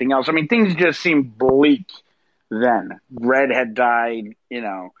and everything else. I mean, things just seemed bleak then. Red had died,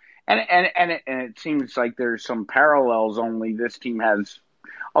 and it seems like there's some parallels. Only this team has,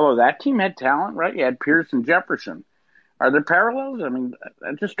 although that team had talent, right? You had Pierce and Jefferson. Are there parallels? I mean,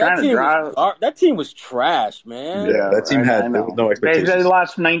 I'm just trying to draw. That team was trash, man. Yeah, that team had no expectations. They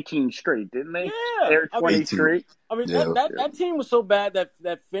lost 19 straight, didn't they? Yeah, they were 20 straight. I mean, that team was so bad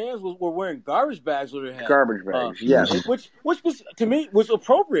that fans were wearing garbage bags with their head. Garbage bags, yes. Which was, to me, was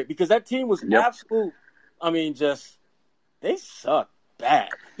appropriate because that team was absolute. I mean, they suck bad.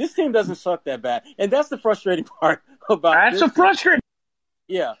 This team doesn't suck that bad, and that's the frustrating part about. That's so frustrating.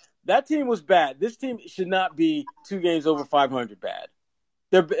 Yeah. That team was bad. This team should not be 2 games over 500 bad.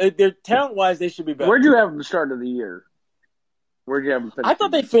 They're talent-wise, they should be better. Where'd you have them the start of the year? Where'd you have them finish? I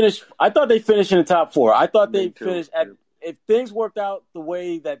thought they finished in the top 4. I thought they finished if things worked out the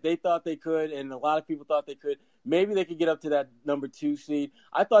way that they thought they could, and a lot of people thought they could, maybe they could get up to that number 2 seed.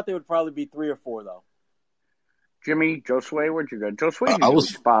 I thought they would probably be 3 or 4 though. Jimmy, Joe Sway, where'd you go? Joe Sway, I was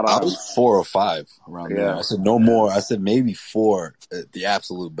spot on. I was 4 or 5 around there. I said no more. I said maybe 4 at the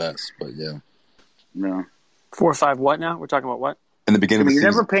absolute best, but yeah. 4 or 5 what now? We're talking about what? In the beginning of the season.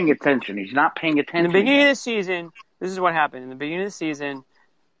 You're never paying attention. He's not paying attention. In the beginning of the season, this is what happened. In the beginning of the season,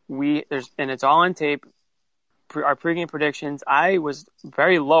 and it's all on tape, our pregame predictions, I was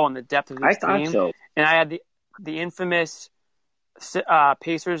very low on the depth of this team. I thought so. And I had the infamous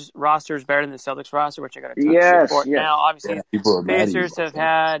Pacers roster is better than the Celtics roster, which I got a ton of shit for. Yes. Now, obviously, Pacers have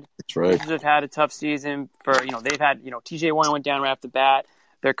had a tough season for, they've had, TJ Warren went down right off the bat.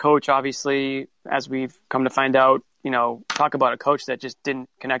 Their coach, obviously, as we've come to find out, talk about a coach that just didn't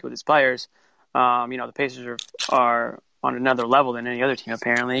connect with his players. The Pacers are on another level than any other team,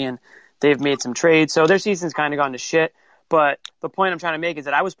 apparently, and they've made some trades. So their season's kind of gone to shit. But the point I'm trying to make is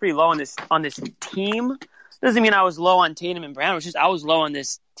that I was pretty low on this team. Doesn't mean I was low on Tatum and Brown. It was just I was low on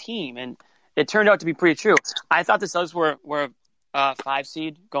this team, and it turned out to be pretty true. I thought the Celtics were a 5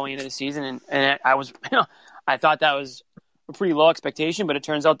 seed going into the season, and I was, I thought that was a pretty low expectation, but it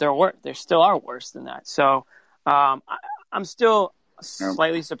turns out they still are worse than that. So I'm still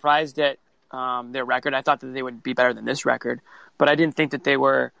slightly surprised at their record. I thought that they would be better than this record, but I didn't think that they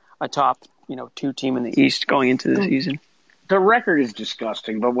were a top 2 team in the East going into the season. The record is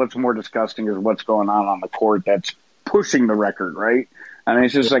disgusting, but what's more disgusting is what's going on the court that's pushing the record, right? I mean,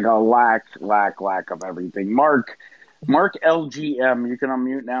 it's just like a lack of everything. Mark LGM, you can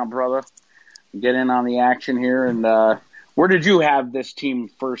unmute now, brother. Get in on the action here. And where did you have this team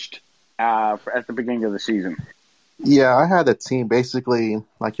first at the beginning of the season? Yeah, I had a team basically,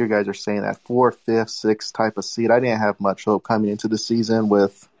 like you guys are saying, that 4th, 5th, 6th type of seed. I didn't have much hope coming into the season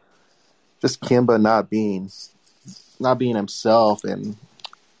with just Kemba not being himself, and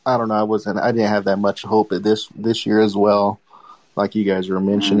I don't know. I didn't have that much hope at this year as well, like you guys were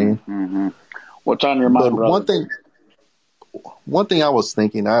mentioning. Mm-hmm. What's on your mind, brother? One thing I was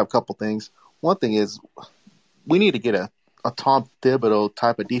thinking. I have a couple things. One thing is we need to get a Tom Thibodeau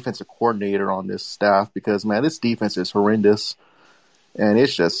type of defensive coordinator on this staff because man, this defense is horrendous, and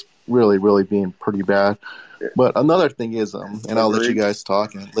it's just really, really being pretty bad. But another thing is, and I'll let you guys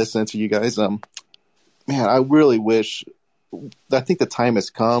talk and listen to you guys. Man, I really wish. I think the time has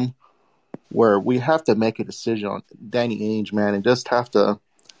come where we have to make a decision on Danny Ainge, man, and just have to.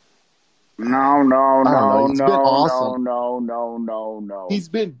 No. He's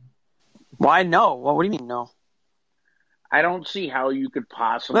been. Why no? What do you mean no? I don't see how you could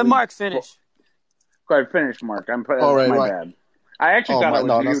possibly. Let Mark finish. Go ahead, finish, Mark. All right, my right. bad. I actually thought I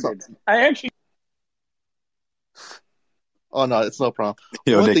was muted. Oh no, it's no problem.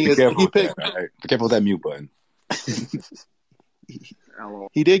 Yo, One Nick, thing be is careful he with picked. that, all right? Be careful with that mute button.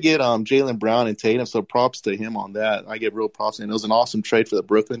 He did get Jaylen Brown and Tatum, so props to him on that. I give real props, and it was an awesome trade for the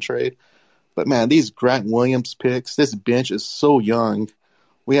Brooklyn trade. But man, these Grant Williams picks, this bench is so young.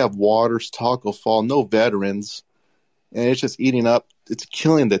 We have Waters, Taco Fall, no veterans, and it's just eating up. It's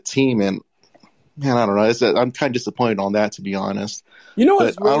killing the team, and man, I don't know. I'm kind of disappointed on that, to be honest. You know But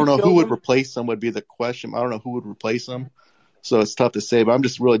what's really I don't know who killed would them? replace them would be the question. I don't know who would replace them. So it's tough to say, but I'm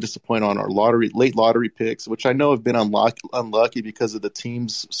just really disappointed on our late lottery picks, which I know have been unlucky because of the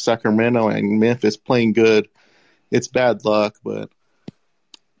teams Sacramento and Memphis playing good. It's bad luck, but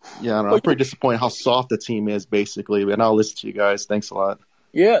yeah, I don't know. I'm pretty disappointed how soft the team is, basically. And I'll listen to you guys. Thanks a lot.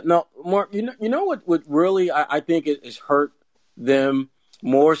 Yeah, no, Mark. You know what really I think has hurt them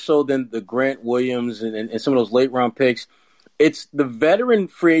more so than the Grant Williams and some of those late round picks. It's the veteran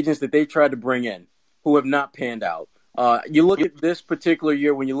free agents that they tried to bring in who have not panned out. You look at this particular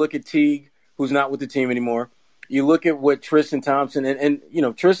year when you look at Teague, who's not with the team anymore. You look at what Tristan Thompson and you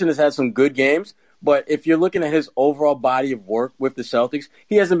know Tristan has had some good games, but if you're looking at his overall body of work with the Celtics,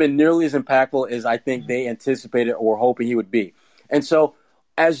 he hasn't been nearly as impactful as I think they anticipated or were hoping he would be. And so,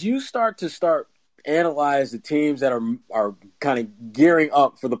 as you start analyze the teams that are kind of gearing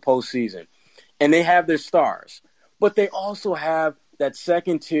up for the postseason, and they have their stars, but they also have that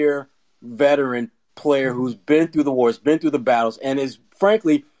second tier veteran player who's been through the wars, been through the battles, and is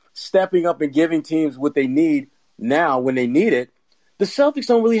frankly stepping up and giving teams what they need now when they need it. The Celtics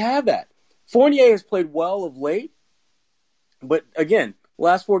don't really have that. Fournier has played well of late, but again,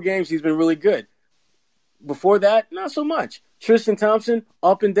 last 4 games he's been really good. Before that, not so much. Tristan Thompson,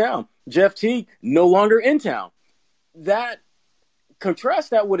 up and down. Jeff Teague, no longer in town.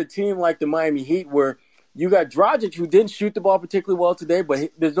 Contrast that with a team like the Miami Heat where you got Dragic, who didn't shoot the ball particularly well today,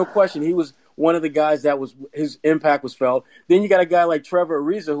 but there's no question he was one of the guys that his impact was felt. Then you got a guy like Trevor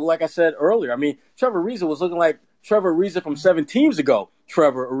Ariza, who, like I said earlier, Trevor Ariza was looking like Trevor Ariza from 7 teams ago,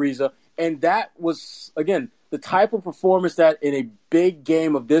 Trevor Ariza. And that was, again, the type of performance that in a big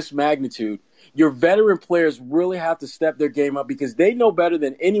game of this magnitude, your veteran players really have to step their game up because they know better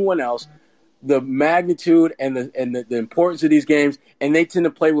than anyone else the magnitude and the importance of these games, and they tend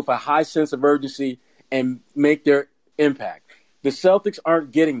to play with a high sense of urgency and make their impact. The Celtics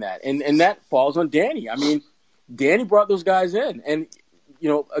aren't getting that, and that falls on Danny. Danny brought those guys in, and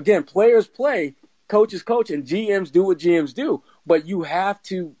again, players play, coaches coach, and GMs do what GMs do. But you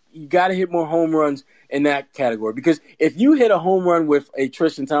got to hit more home runs in that category because if you hit a home run with a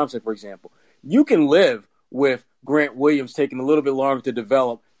Tristan Thompson, for example, you can live with Grant Williams taking a little bit longer to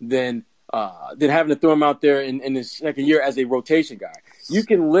develop than having to throw him out there in his second year as a rotation guy. You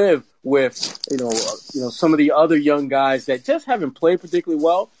can live with some of the other young guys that just haven't played particularly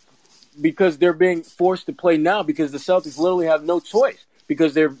well because they're being forced to play now because the Celtics literally have no choice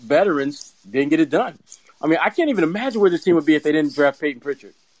because their veterans didn't get it done. I can't even imagine where this team would be if they didn't draft Peyton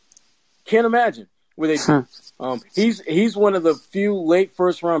Pritchard. Can't imagine where they'd be. He's one of the few late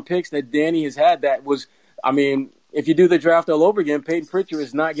first round picks that Danny has had that was, if you do the draft all over again, Peyton Pritchard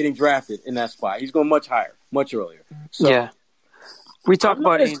is not getting drafted in that spot. He's going much higher, much earlier. So, yeah. We talk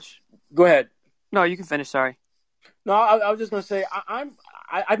about Ainge. Go ahead. No, you can finish. Sorry. No, I was just going to say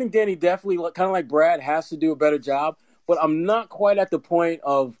I think Danny definitely, kind of like Brad, has to do a better job. But I'm not quite at the point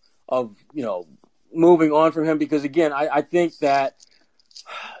of moving on from him because again, I think that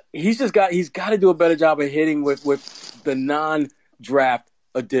he's got to do a better job of hitting with the non-draft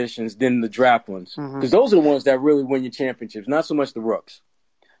additions than the draft ones because those are the ones that really win you championships, not so much the rooks.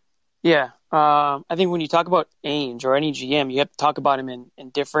 Yeah, I think when you talk about Ainge or any GM, you have to talk about him in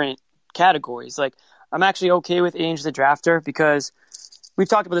different categories. Like I'm actually okay with Ainge the drafter because we've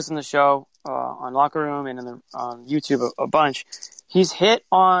talked about this in the show on Locker Room and on YouTube a bunch. He's hit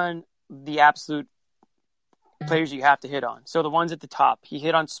on the absolute players you have to hit on. So the ones at the top, he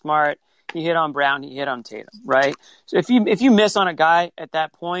hit on Smart, he hit on Brown, he hit on Tatum, right? So if you miss on a guy at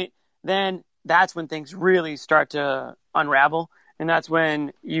that point, then that's when things really start to unravel, and that's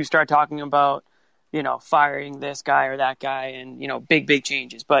when you start talking about, firing this guy or that guy and, big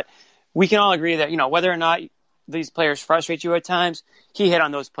changes. But we can all agree that, whether or not these players frustrate you at times, he hit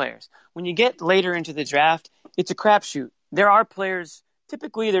on those players. When you get later into the draft, it's a crapshoot. There are players.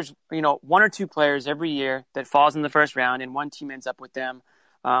 Typically, there's 1 or 2 players every year that falls in the first round, and one team ends up with them.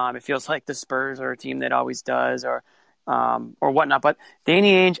 It feels like the Spurs are a team that always does, or whatnot. But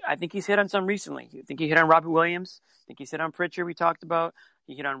Danny Ainge, I think he's hit on some recently. I think he hit on Robert Williams. I think he's hit on Pritchard. We talked about.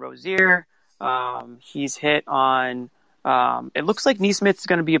 He hit on Rozier. He's hit on It looks like Neesmith's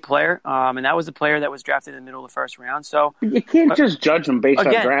going to be a player, and that was a player that was drafted in the middle of the first round. So you can't just judge them based on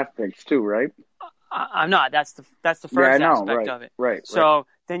draft picks, too, right? I'm not. That's the first aspect of it. Right. So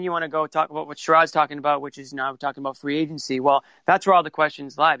then you want to go talk about what Sherrod's talking about, which is now we're talking about free agency. Well, that's where all the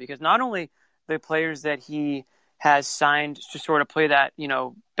questions lie, because not only the players that he has signed to sort of play that,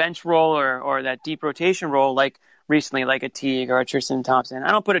 bench role or that deep rotation role, like recently, like a Teague or a Tristan Thompson.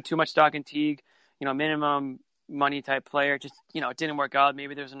 I don't put too much stock in Teague, minimum money type player. Just, it didn't work out.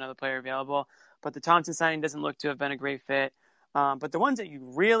 Maybe there's another player available. But the Thompson signing doesn't look to have been a great fit. But the ones that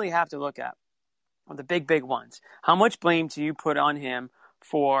you really have to look at are the big ones. How much blame do you put on him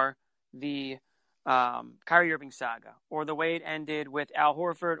for the Kyrie Irving saga, or the way it ended with Al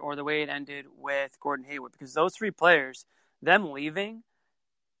Horford, or the way it ended with Gordon Hayward? Because those three players, them leaving,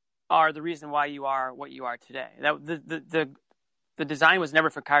 are the reason why you are what you are today. The design was never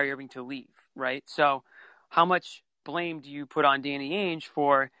for Kyrie Irving to leave, right? So how much blame do you put on Danny Ainge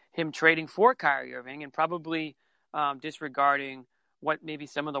for him trading for Kyrie Irving and probably disregarding what maybe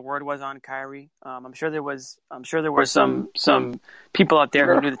some of the word was on Kyrie? I'm sure there were some people out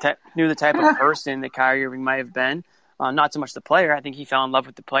there who knew the type of person that Kyrie Irving might have been. Not so much the player. I think he fell in love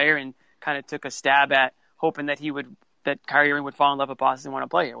with the player and kind of took a stab at hoping that Kyrie Irving would fall in love with Boston and want to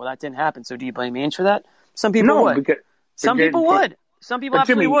play here. Well, that didn't happen. So do you blame Ainge for that? Some people would. Some people would. Some people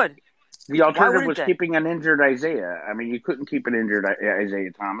absolutely would. The alternative was keeping an injured Isaiah. I mean, you couldn't keep an injured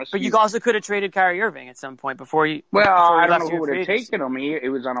Isaiah Thomas. But you also could have traded Kyrie Irving at some point before you. Well, I don't know who would have taken him. It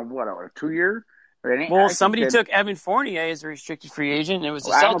was on a 2-year? Well, somebody took Evan Fournier as a restricted free agent. And it was the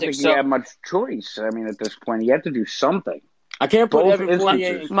Celtics. I don't think he had much choice. I mean, at this point, you have to do something. I can't put Evan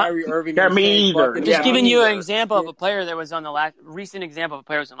Fournier and Kyrie Irving. Me either. Just giving you an example of a player that was on the recent example of a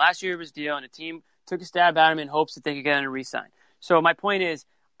player that was on last year's deal, and a team took a stab at him in hopes that they could get him to re-sign. So my point is,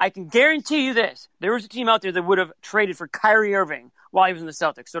 I can guarantee you this. There was a team out there that would have traded for Kyrie Irving while he was in the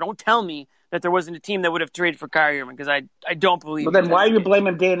Celtics. So don't tell me that there wasn't a team that would have traded for Kyrie Irving, because I don't believe it. But then why are you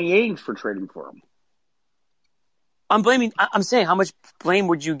blaming Danny Ainge for trading for him? I'm saying, how much blame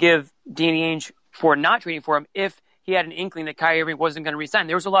would you give Danny Ainge for not trading for him if he had an inkling that Kyrie Irving wasn't going to resign?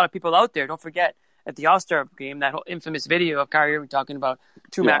 There was a lot of people out there. Don't forget, at the All-Star game, that whole infamous video of Kyrie Irving talking about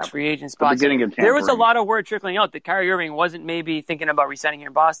two max free agent spots. There was a lot of word trickling out that Kyrie Irving wasn't maybe thinking about resigning here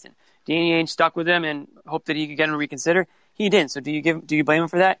in Boston. Danny Ainge stuck with him and hoped that he could get him to reconsider. He didn't. So do you blame him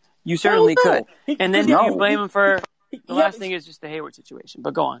for that? You certainly could. And then do you blame him for the last thing is just the Hayward situation.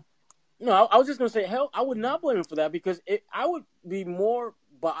 But go on. No, I was just going to say, hell, I would not blame him for that, because I would have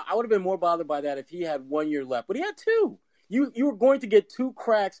been more bothered by that if he had 1 year left. But he had 2. You were going to get 2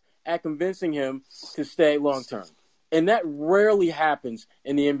 cracks at convincing him to stay long term. And that rarely happens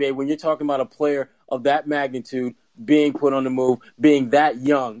in the NBA when you're talking about a player of that magnitude being put on the move, being that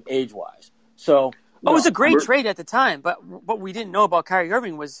young age-wise. So it was a great trade at the time, but what we didn't know about Kyrie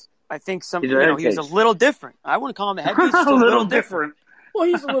Irving was, I think, he was a little different. I wouldn't call him a head case, just a little different. Well,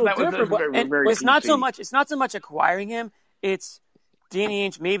 he's a little different, but it's not so much acquiring him. It's Danny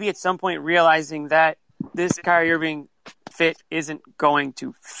Ainge maybe at some point realizing that this Kyrie Irving fit isn't going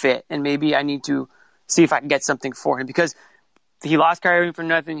to fit, and maybe I need to see if I can get something for him, because he lost Kyrie Irving for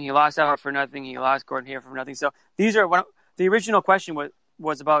nothing, he lost Al Horford for nothing, he lost Gordon Hayward for nothing. So these are the original question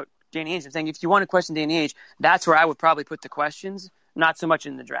was about Danny Ainge. I'm saying if you want to question Danny Ainge, that's where I would probably put the questions, not so much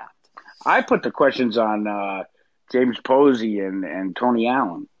in the draft. I put the questions on James Posey and Tony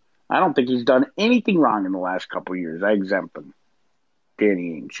Allen. I don't think he's done anything wrong in the last couple of years. I exempt him.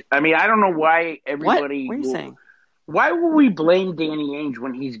 Danny Ainge. I mean, I don't know why everybody... What are you saying? Why will we blame Danny Ainge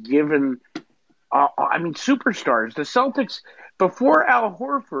when he's given... superstars. The Celtics, before Al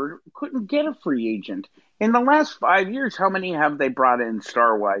Horford, couldn't get a free agent. In the last 5 years, how many have they brought in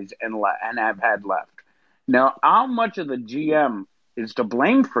star-wise and have had left? Now, how much of the GM is to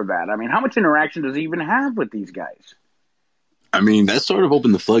blame for that? I mean, how much interaction does he even have with these guys? I mean, that sort of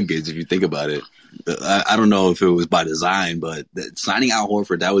opened the floodgates if you think about it. I don't know if it was by design, but signing Al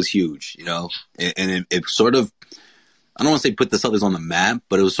Horford, that was huge, and it sort of, I don't want to say put the Celtics on the map,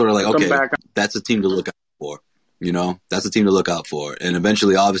 but it was sort of like, okay, that's a team to look out for, that's a team to look out for. And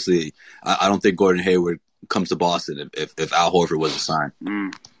eventually, obviously, I don't think Gordon Hayward comes to Boston if Al Horford wasn't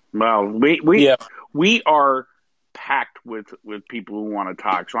signed. Well, we are packed with people who want to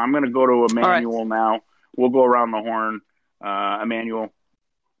talk. So I'm going to go to Emmanuel now. We'll go around the horn. Emmanuel.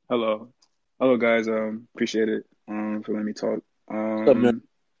 Hello, guys. Appreciate it for letting me talk.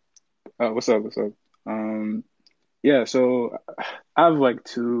 What's up? Yeah. So I have like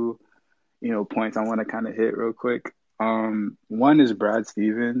 2, points I want to kind of hit real quick. One is Brad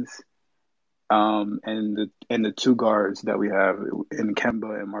Stevens, and the 2 guards that we have in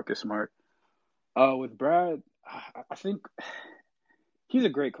Kemba and Marcus Smart. With Brad, I think he's a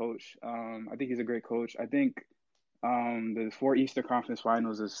great coach. I think he's a great coach. I think the 4 Eastern Conference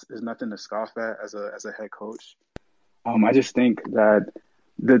Finals is nothing to scoff at as a head coach. I just think that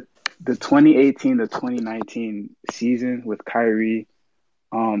the 2018 to 2019 season with Kyrie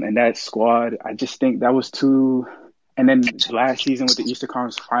and that squad, I just think that was too. And then last season with the Eastern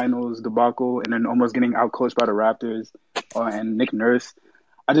Conference Finals debacle, and then almost getting outcoached by the Raptors and Nick Nurse,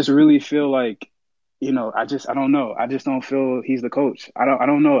 I just really feel like, I don't know. I just don't feel he's the coach. I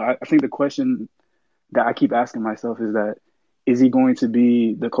don't know. I think the question that I keep asking myself is he going to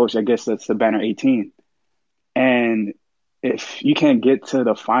be the coach that gets us to banner 18? And if you can't get to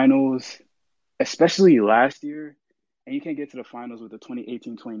the finals, especially last year, and you can't get to the finals with the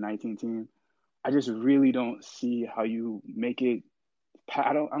 2018-2019 team, I just really don't see how you make it.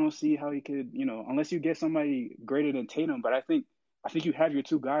 I don't see how you could, unless you get somebody greater than Tatum. But I think you have your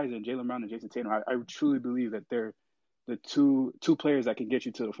two guys in Jaylen Brown and Jason Tatum. I truly believe that they're the two players that can get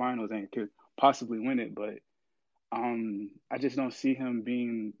you to the finals and could possibly win it. But I just don't see him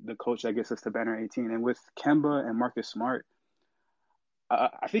being the coach that gets us to banner 18. And with Kemba and Marcus Smart,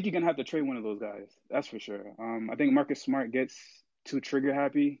 I think you're gonna have to trade one of those guys. That's for sure. I think Marcus Smart gets too trigger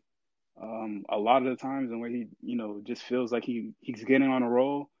happy a lot of the times, and where he, just feels like he's getting on a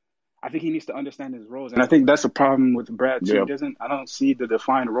roll. I think he needs to understand his roles, and I think that's a problem with Brad too. Yep. I don't see the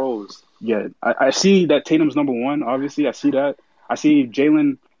defined roles yet. I see that Tatum's number one. Obviously, I see that. I see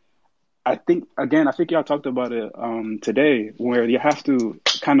Jaylen. I think y'all talked about it today, where you have to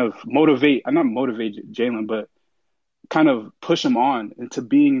kind of not motivate Jaylen, but kind of push him on into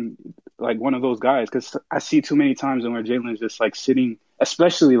being like one of those guys. Because I see too many times where Jaylen is just like sitting,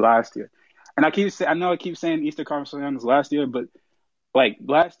 especially last year. And I know I keep saying Eastern Conference Finals last year, but like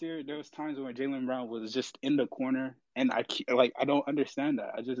last year there was times when Jaylen Brown was just in the corner, and I don't understand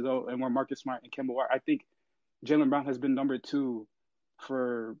that. I just don't. And where Marcus Smart and Kemba Walker, I think Jaylen Brown has been number 2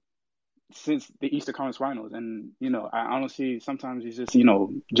 since the Eastern Conference Finals, and I honestly sometimes he's just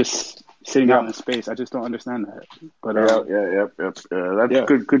sitting out in space. I just don't understand that. But that's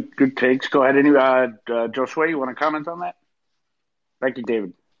good takes. Go ahead, Joshua, you want to comment on that? Thank you,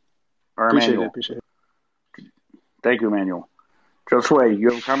 David. Or Emmanuel. Appreciate it. Thank you, Emmanuel. Joshua,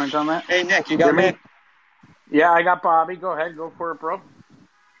 you have a comment on that? Hey, Nick, you got me? Yeah, I got Bobby. Go ahead, go for it, bro.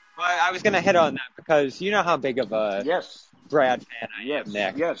 Well, I was going to hit on that because you know how big of a Brad fan I am,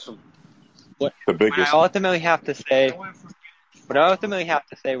 Nick. Yes. What I ultimately have to say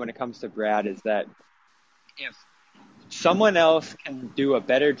when it comes to Brad is that if someone else can do a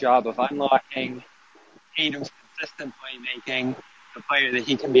better job of unlocking Tatum's consistent playmaking, the player that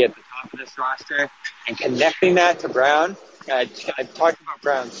he can be at the top of this roster, and connecting that to Brown, I've talked about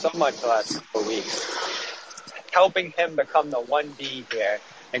Brown so much the last couple of weeks, helping him become the 1B here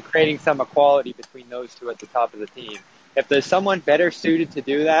and creating some equality between those two at the top of the team. If there's someone better suited to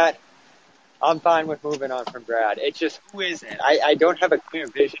do that, I'm fine with moving on from Brad. It's just, who is it? I don't have a clear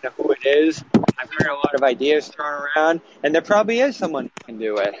vision of who it is. I've heard a lot of ideas thrown around, and there probably is someone who can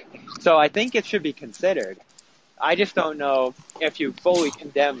do it. So I think it should be considered. I just don't know if you fully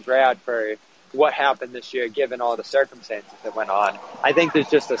condemn Brad for what happened this year, given all the circumstances that went on. I think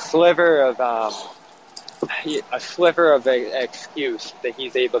there's just a sliver of an excuse that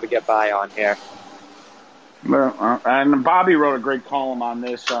he's able to get by on here. And Bobby wrote a great column on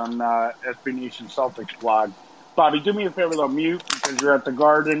this on SB Nation Celtics blog. Bobby, do me a favor though, mute, because you're at the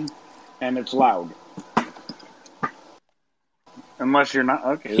Garden and it's loud. Unless you're not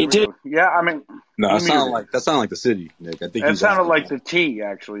okay. He did. Yeah, I mean, no, that sounded like the city, Nick. I think it sounded like the T.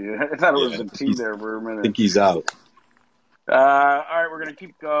 Actually, I thought it was the T there for a minute. I think he's out. All right, we're gonna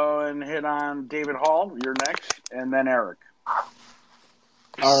keep going. Hit on David Hall. You're next, and then Eric.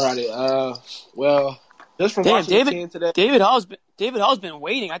 Alrighty. Well, just from watching the team today, David Hall's been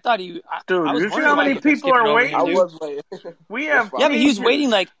waiting. I thought he. Dude, I was you see how many people are waiting? I was waiting. We have. Yeah, but he was waiting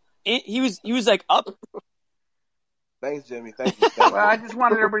like he was like up. Thanks, Jimmy. Thank you. Well, I just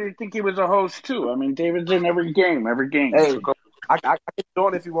wanted everybody to think he was a host too. I mean, David's in every game. Hey, So go. I can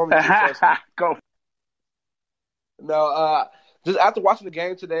join if you want me to. Go. No, just after watching the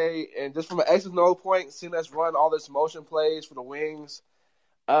game today, and just from an X's and O point, seeing us run all this motion plays for the wings,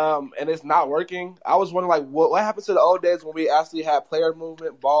 and it's not working. I was wondering, like, what happened to the old days when we actually had player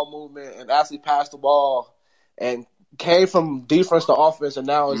movement, ball movement, and actually passed the ball, and came from defense to offense, and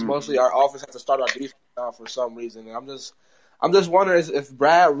now it's mostly our offense has to start our defense now for some reason. And I'm just wondering if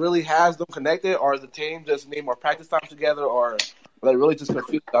Brad really has them connected, or the team just need more practice time together, or are they really just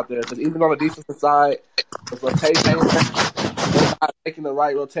confused out there? Because even on the defensive side, the rotation, they're not making the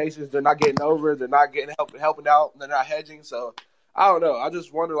right rotations. They're not getting over. They're not getting helping out. They're not hedging. So I don't know. I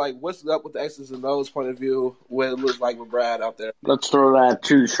just wonder, like, what's up with the X's and O's point of view, what it looks like with Brad out there. Let's throw that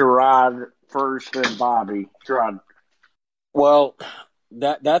to Sherrod first and Bobby. Sherrod. Well,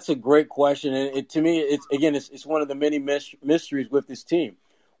 that's a great question, and to me, it's one of the many mysteries with this team.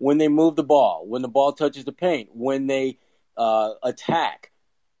 When they move the ball, when the ball touches the paint, when they attack,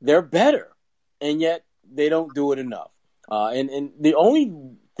 they're better, and yet they don't do it enough. And the only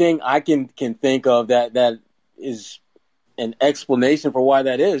thing I can think of that is an explanation for why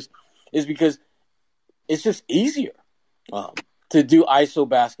that is because it's just easier to do ISO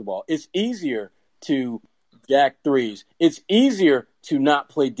basketball. It's easier to jack threes. It's easier to not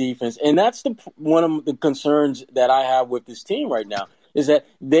play defense. And that's one of the concerns that I have with this team right now is that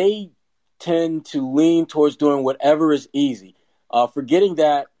they tend to lean towards doing whatever is easy, forgetting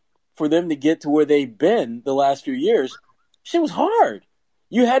that for them to get to where they've been the last few years, shit was hard.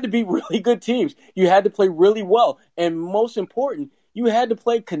 You had to be really good teams. You had to play really well. And most important, you had to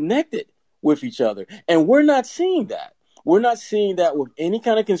play connected with each other. And we're not seeing that. We're not seeing that with any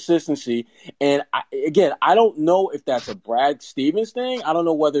kind of consistency. And I don't know if that's a Brad Stevens thing. I don't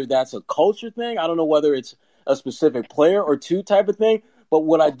know whether that's a culture thing. I don't know whether it's a specific player or two type of thing. But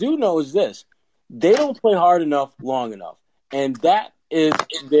what I do know is this. They don't play hard enough long enough. And that is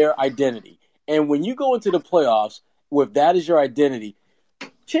their identity. And when you go into the playoffs with that as your identity,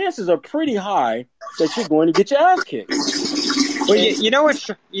 chances are pretty high that you're going to get your ass kicked. Well, you know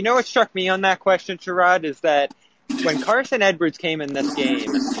what struck me on that question, Sherrod, is that when Carson Edwards came in this game,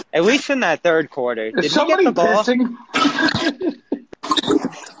 at least in that third quarter, did he get the ball?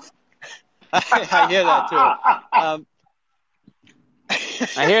 I hear that too.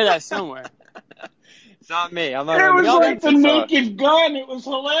 I hear that somewhere. It's not me. I'm not. It was like the Naked Gun. It was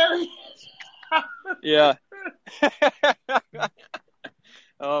hilarious. Yeah.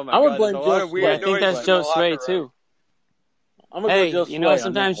 Oh my I would God, blame Joe Sway. I think that's Joe Sway too. Hey,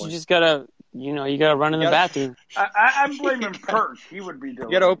 sometimes you just gotta, you gotta run in the bathroom. I'm blaming Perk. He would be doing.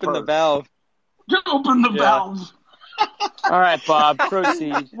 You gotta open the valve. Just open the valves. All right, Bob,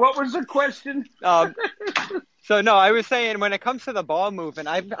 proceed. What was the question? So no, I was saying when it comes to the ball movement,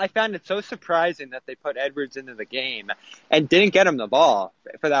 I found it so surprising that they put Edwards into the game and didn't get him the ball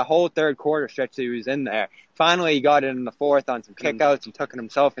for that whole third quarter stretch that he was in there. Finally, he got it in the fourth on some kickouts and took it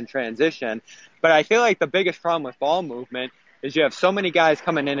himself in transition. But I feel like the biggest problem with ball movement is you have so many guys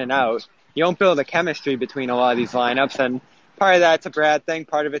coming in and out. You don't build a chemistry between a lot of these lineups, and part of that's a Brad thing,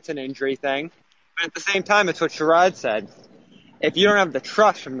 part of it's an injury thing. But at the same time, it's what Sherrod said. If you don't have the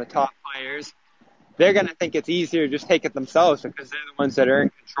trust from the top players, they're going to think it's easier to just take it themselves because they're the ones that are in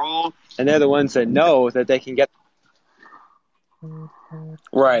control and they're the ones that know that they can get.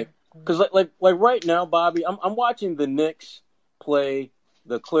 Right. Because like right now, Bobby, I'm watching the Knicks play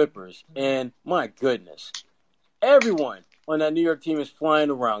the Clippers, and my goodness, everyone on that New York team is flying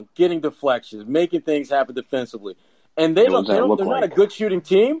around, getting deflections, making things happen defensively. And they're not a good shooting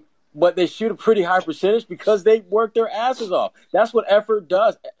team, but they shoot a pretty high percentage because they work their asses off. That's what effort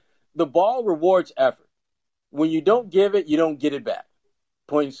does. The ball rewards effort. When you don't give it, you don't get it back.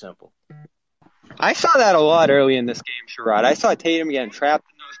 Plain and simple. I saw that a lot early in this game, Sherrod. I saw Tatum getting trapped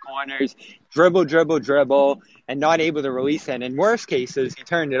in those corners, dribble, and not able to release it. And in worst cases, he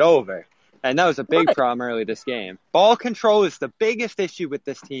turned it over. And that was a big problem early this game. Ball control is the biggest issue with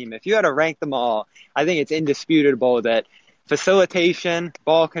this team. If you had to rank them all, I think it's indisputable that facilitation,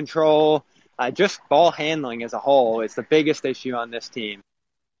 ball control, just ball handling as a whole is the biggest issue on this team.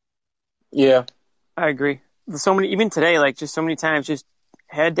 Yeah, I agree. Even today, just so many times, just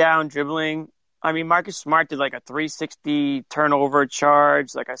head down, dribbling. I mean, Marcus Smart did like a 360 turnover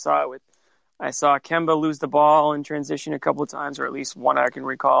charge. I saw Kemba lose the ball in transition a couple of times, or at least one I can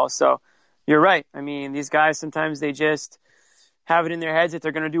recall. So you're right. I mean, these guys, sometimes they just have it in their heads that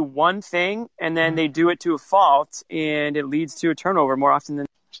they're going to do one thing, and then they do it to a fault, and it leads to a turnover more often than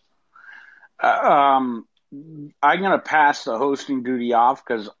I'm going to pass the hosting duty off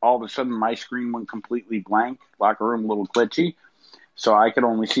because all of a sudden my screen went completely blank, locker room a little glitchy. So I can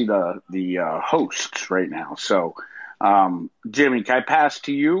only see the hosts right now. So, Jimmy, can I pass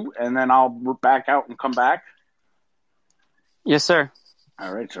to you and then I'll back out and come back? Yes, sir.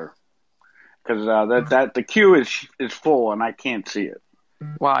 All right, sir. Because the queue is full and I can't see it.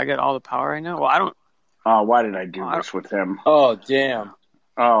 Wow, I got all the power right now? Well, I don't. Why did I do this with him? Oh, damn.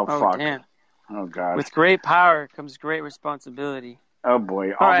 Oh, fuck. Damn. Oh, God. With great power comes great responsibility. Oh,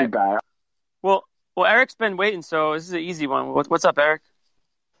 boy. I'll be back. Well, Eric's been waiting, so this is an easy one. What's up, Eric?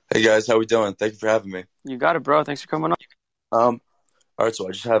 Hey, guys. How we doing? Thank you for having me. You got it, bro. Thanks for coming on. All right, so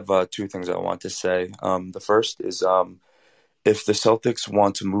I just have two things I want to say. The first is, if the Celtics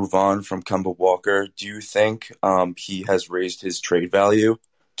want to move on from Kemba Walker, do you think he has raised his trade value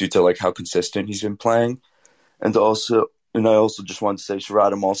due to like how consistent he's been playing? And I also just wanted to say,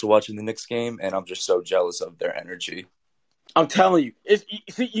 Sherrod, I'm also watching the Knicks game, and I'm just so jealous of their energy. I'm telling you,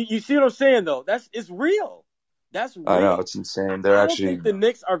 you see what I'm saying though? It's real. That's real. I know, it's insane. I don't think the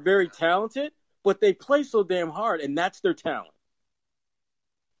Knicks are very talented, but they play so damn hard, and that's their talent.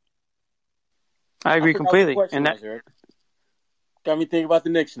 I agree completely. And that got me thinking about the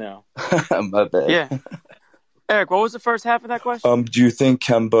Knicks now. My bad. Yeah. Eric, what was the first half of that question? Do you think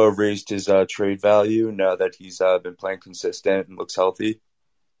Kemba raised his trade value now that he's been playing consistent and looks healthy?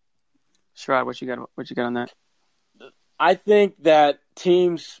 Sure. What you got on that? I think that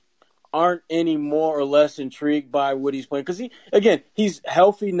teams aren't any more or less intrigued by what he's playing because he's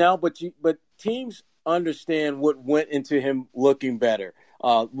healthy now, but teams understand what went into him looking better.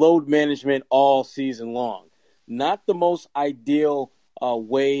 Load management all season long. Not the most ideal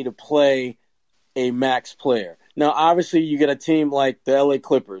way to play a max player. Now, obviously, you get a team like the LA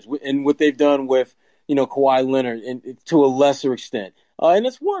Clippers and what they've done with Kawhi Leonard and to a lesser extent, and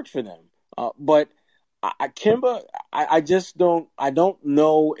it's worked for them. But Kemba, I just don't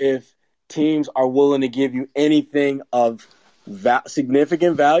know if teams are willing to give you anything of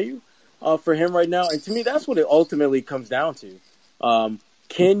significant value for him right now. And to me, that's what it ultimately comes down to.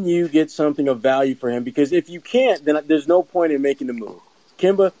 Can you get something of value for him? Because if you can't, then there's no point in making the move.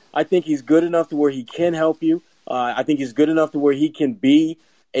 Kemba, I think he's good enough to where he can help you. I think he's good enough to where he can be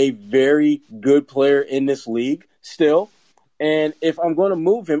a very good player in this league still. And if I'm going to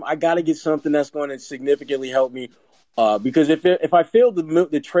move him, I got to get something that's going to significantly help me. Because if I feel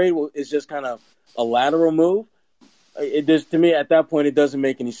the trade is just kind of a lateral move, to me at that point it doesn't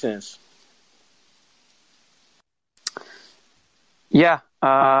make any sense. Yeah,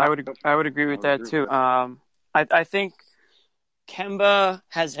 I would agree with that too. I think Kemba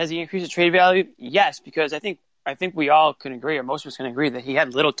has he increased his trade value? Yes, because I think we all can agree, or most of us can agree, that he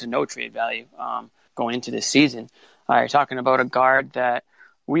had little to no trade value going into this season. You're talking about a guard that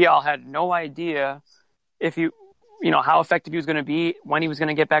we all had no idea if how effective he was going to be, when he was going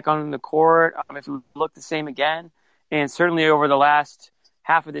to get back on the court, if he would look the same again. And certainly over the last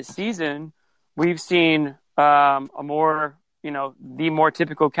half of this season, we've seen the more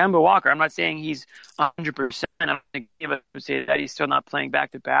typical Kemba Walker. I'm not saying he's 100%. I'm going to give it to say that he's still not playing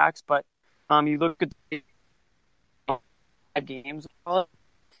back-to-backs, but you look at the 5 games,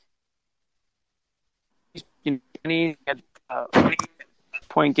 he had a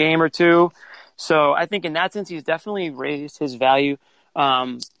 20-point game or two. So I think in that sense, he's definitely raised his value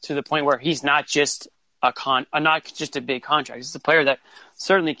to the point where he's not just not just a big contract. He's a player that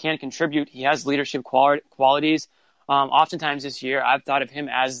certainly can contribute. He has leadership qualities. Oftentimes this year, I've thought of him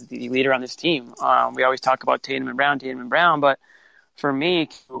as the leader on this team. We always talk about Tatum and Brown, but for me,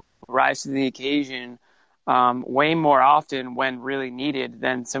 he rise to the occasion way more often when really needed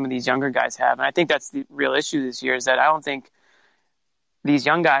than some of these younger guys have. And I think that's the real issue this year, is that I don't think these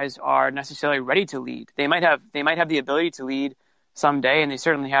young guys are necessarily ready to lead. They might have the ability to lead someday, and they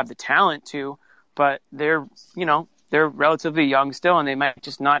certainly have the talent to, but they're relatively young still, and they might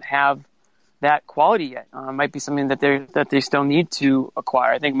just not have that quality yet. Might be something that they still need to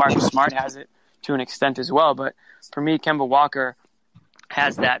acquire. I think Marcus Smart has it to an extent as well, but for me, Kemba Walker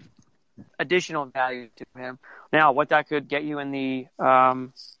has that additional value to him. Now, what that could get you in the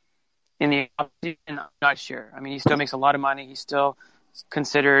offseason, I'm not sure. I mean, he still makes a lot of money. He's still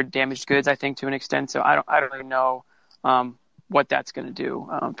considered damaged goods, I think, to an extent. So I don't really know what that's going to do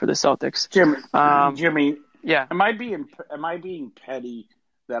for the Celtics. Jimmy, yeah. Am I being petty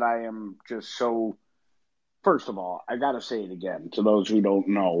that I am just so? First of all, I got to say it again to those who don't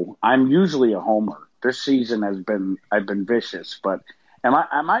know. I'm usually a homer. This season I've been vicious, but am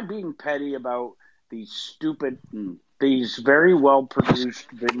I being petty about these very well produced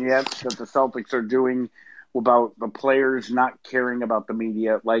vignettes that the Celtics are doing about the players not caring about the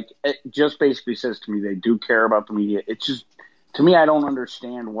media? Like, it just basically says to me they do care about the media. It's just, to me, I don't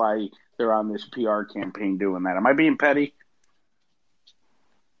understand why they're on this PR campaign doing that. Am I being petty?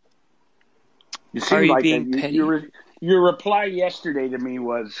 You seem like being petty? Your reply yesterday to me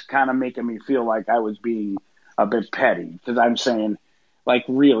was kind of making me feel like I was being a bit petty, because I'm saying, like,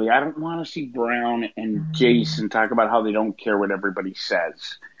 really, I don't want to see Brown and Jason talk about how they don't care what everybody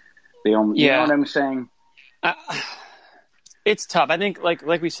says. You know what I'm saying? It's tough. I think, like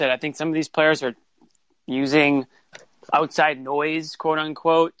we said, I think some of these players are using outside noise, quote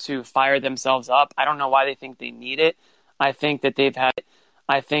unquote, to fire themselves up. I don't know why they think they need it. I think that they've had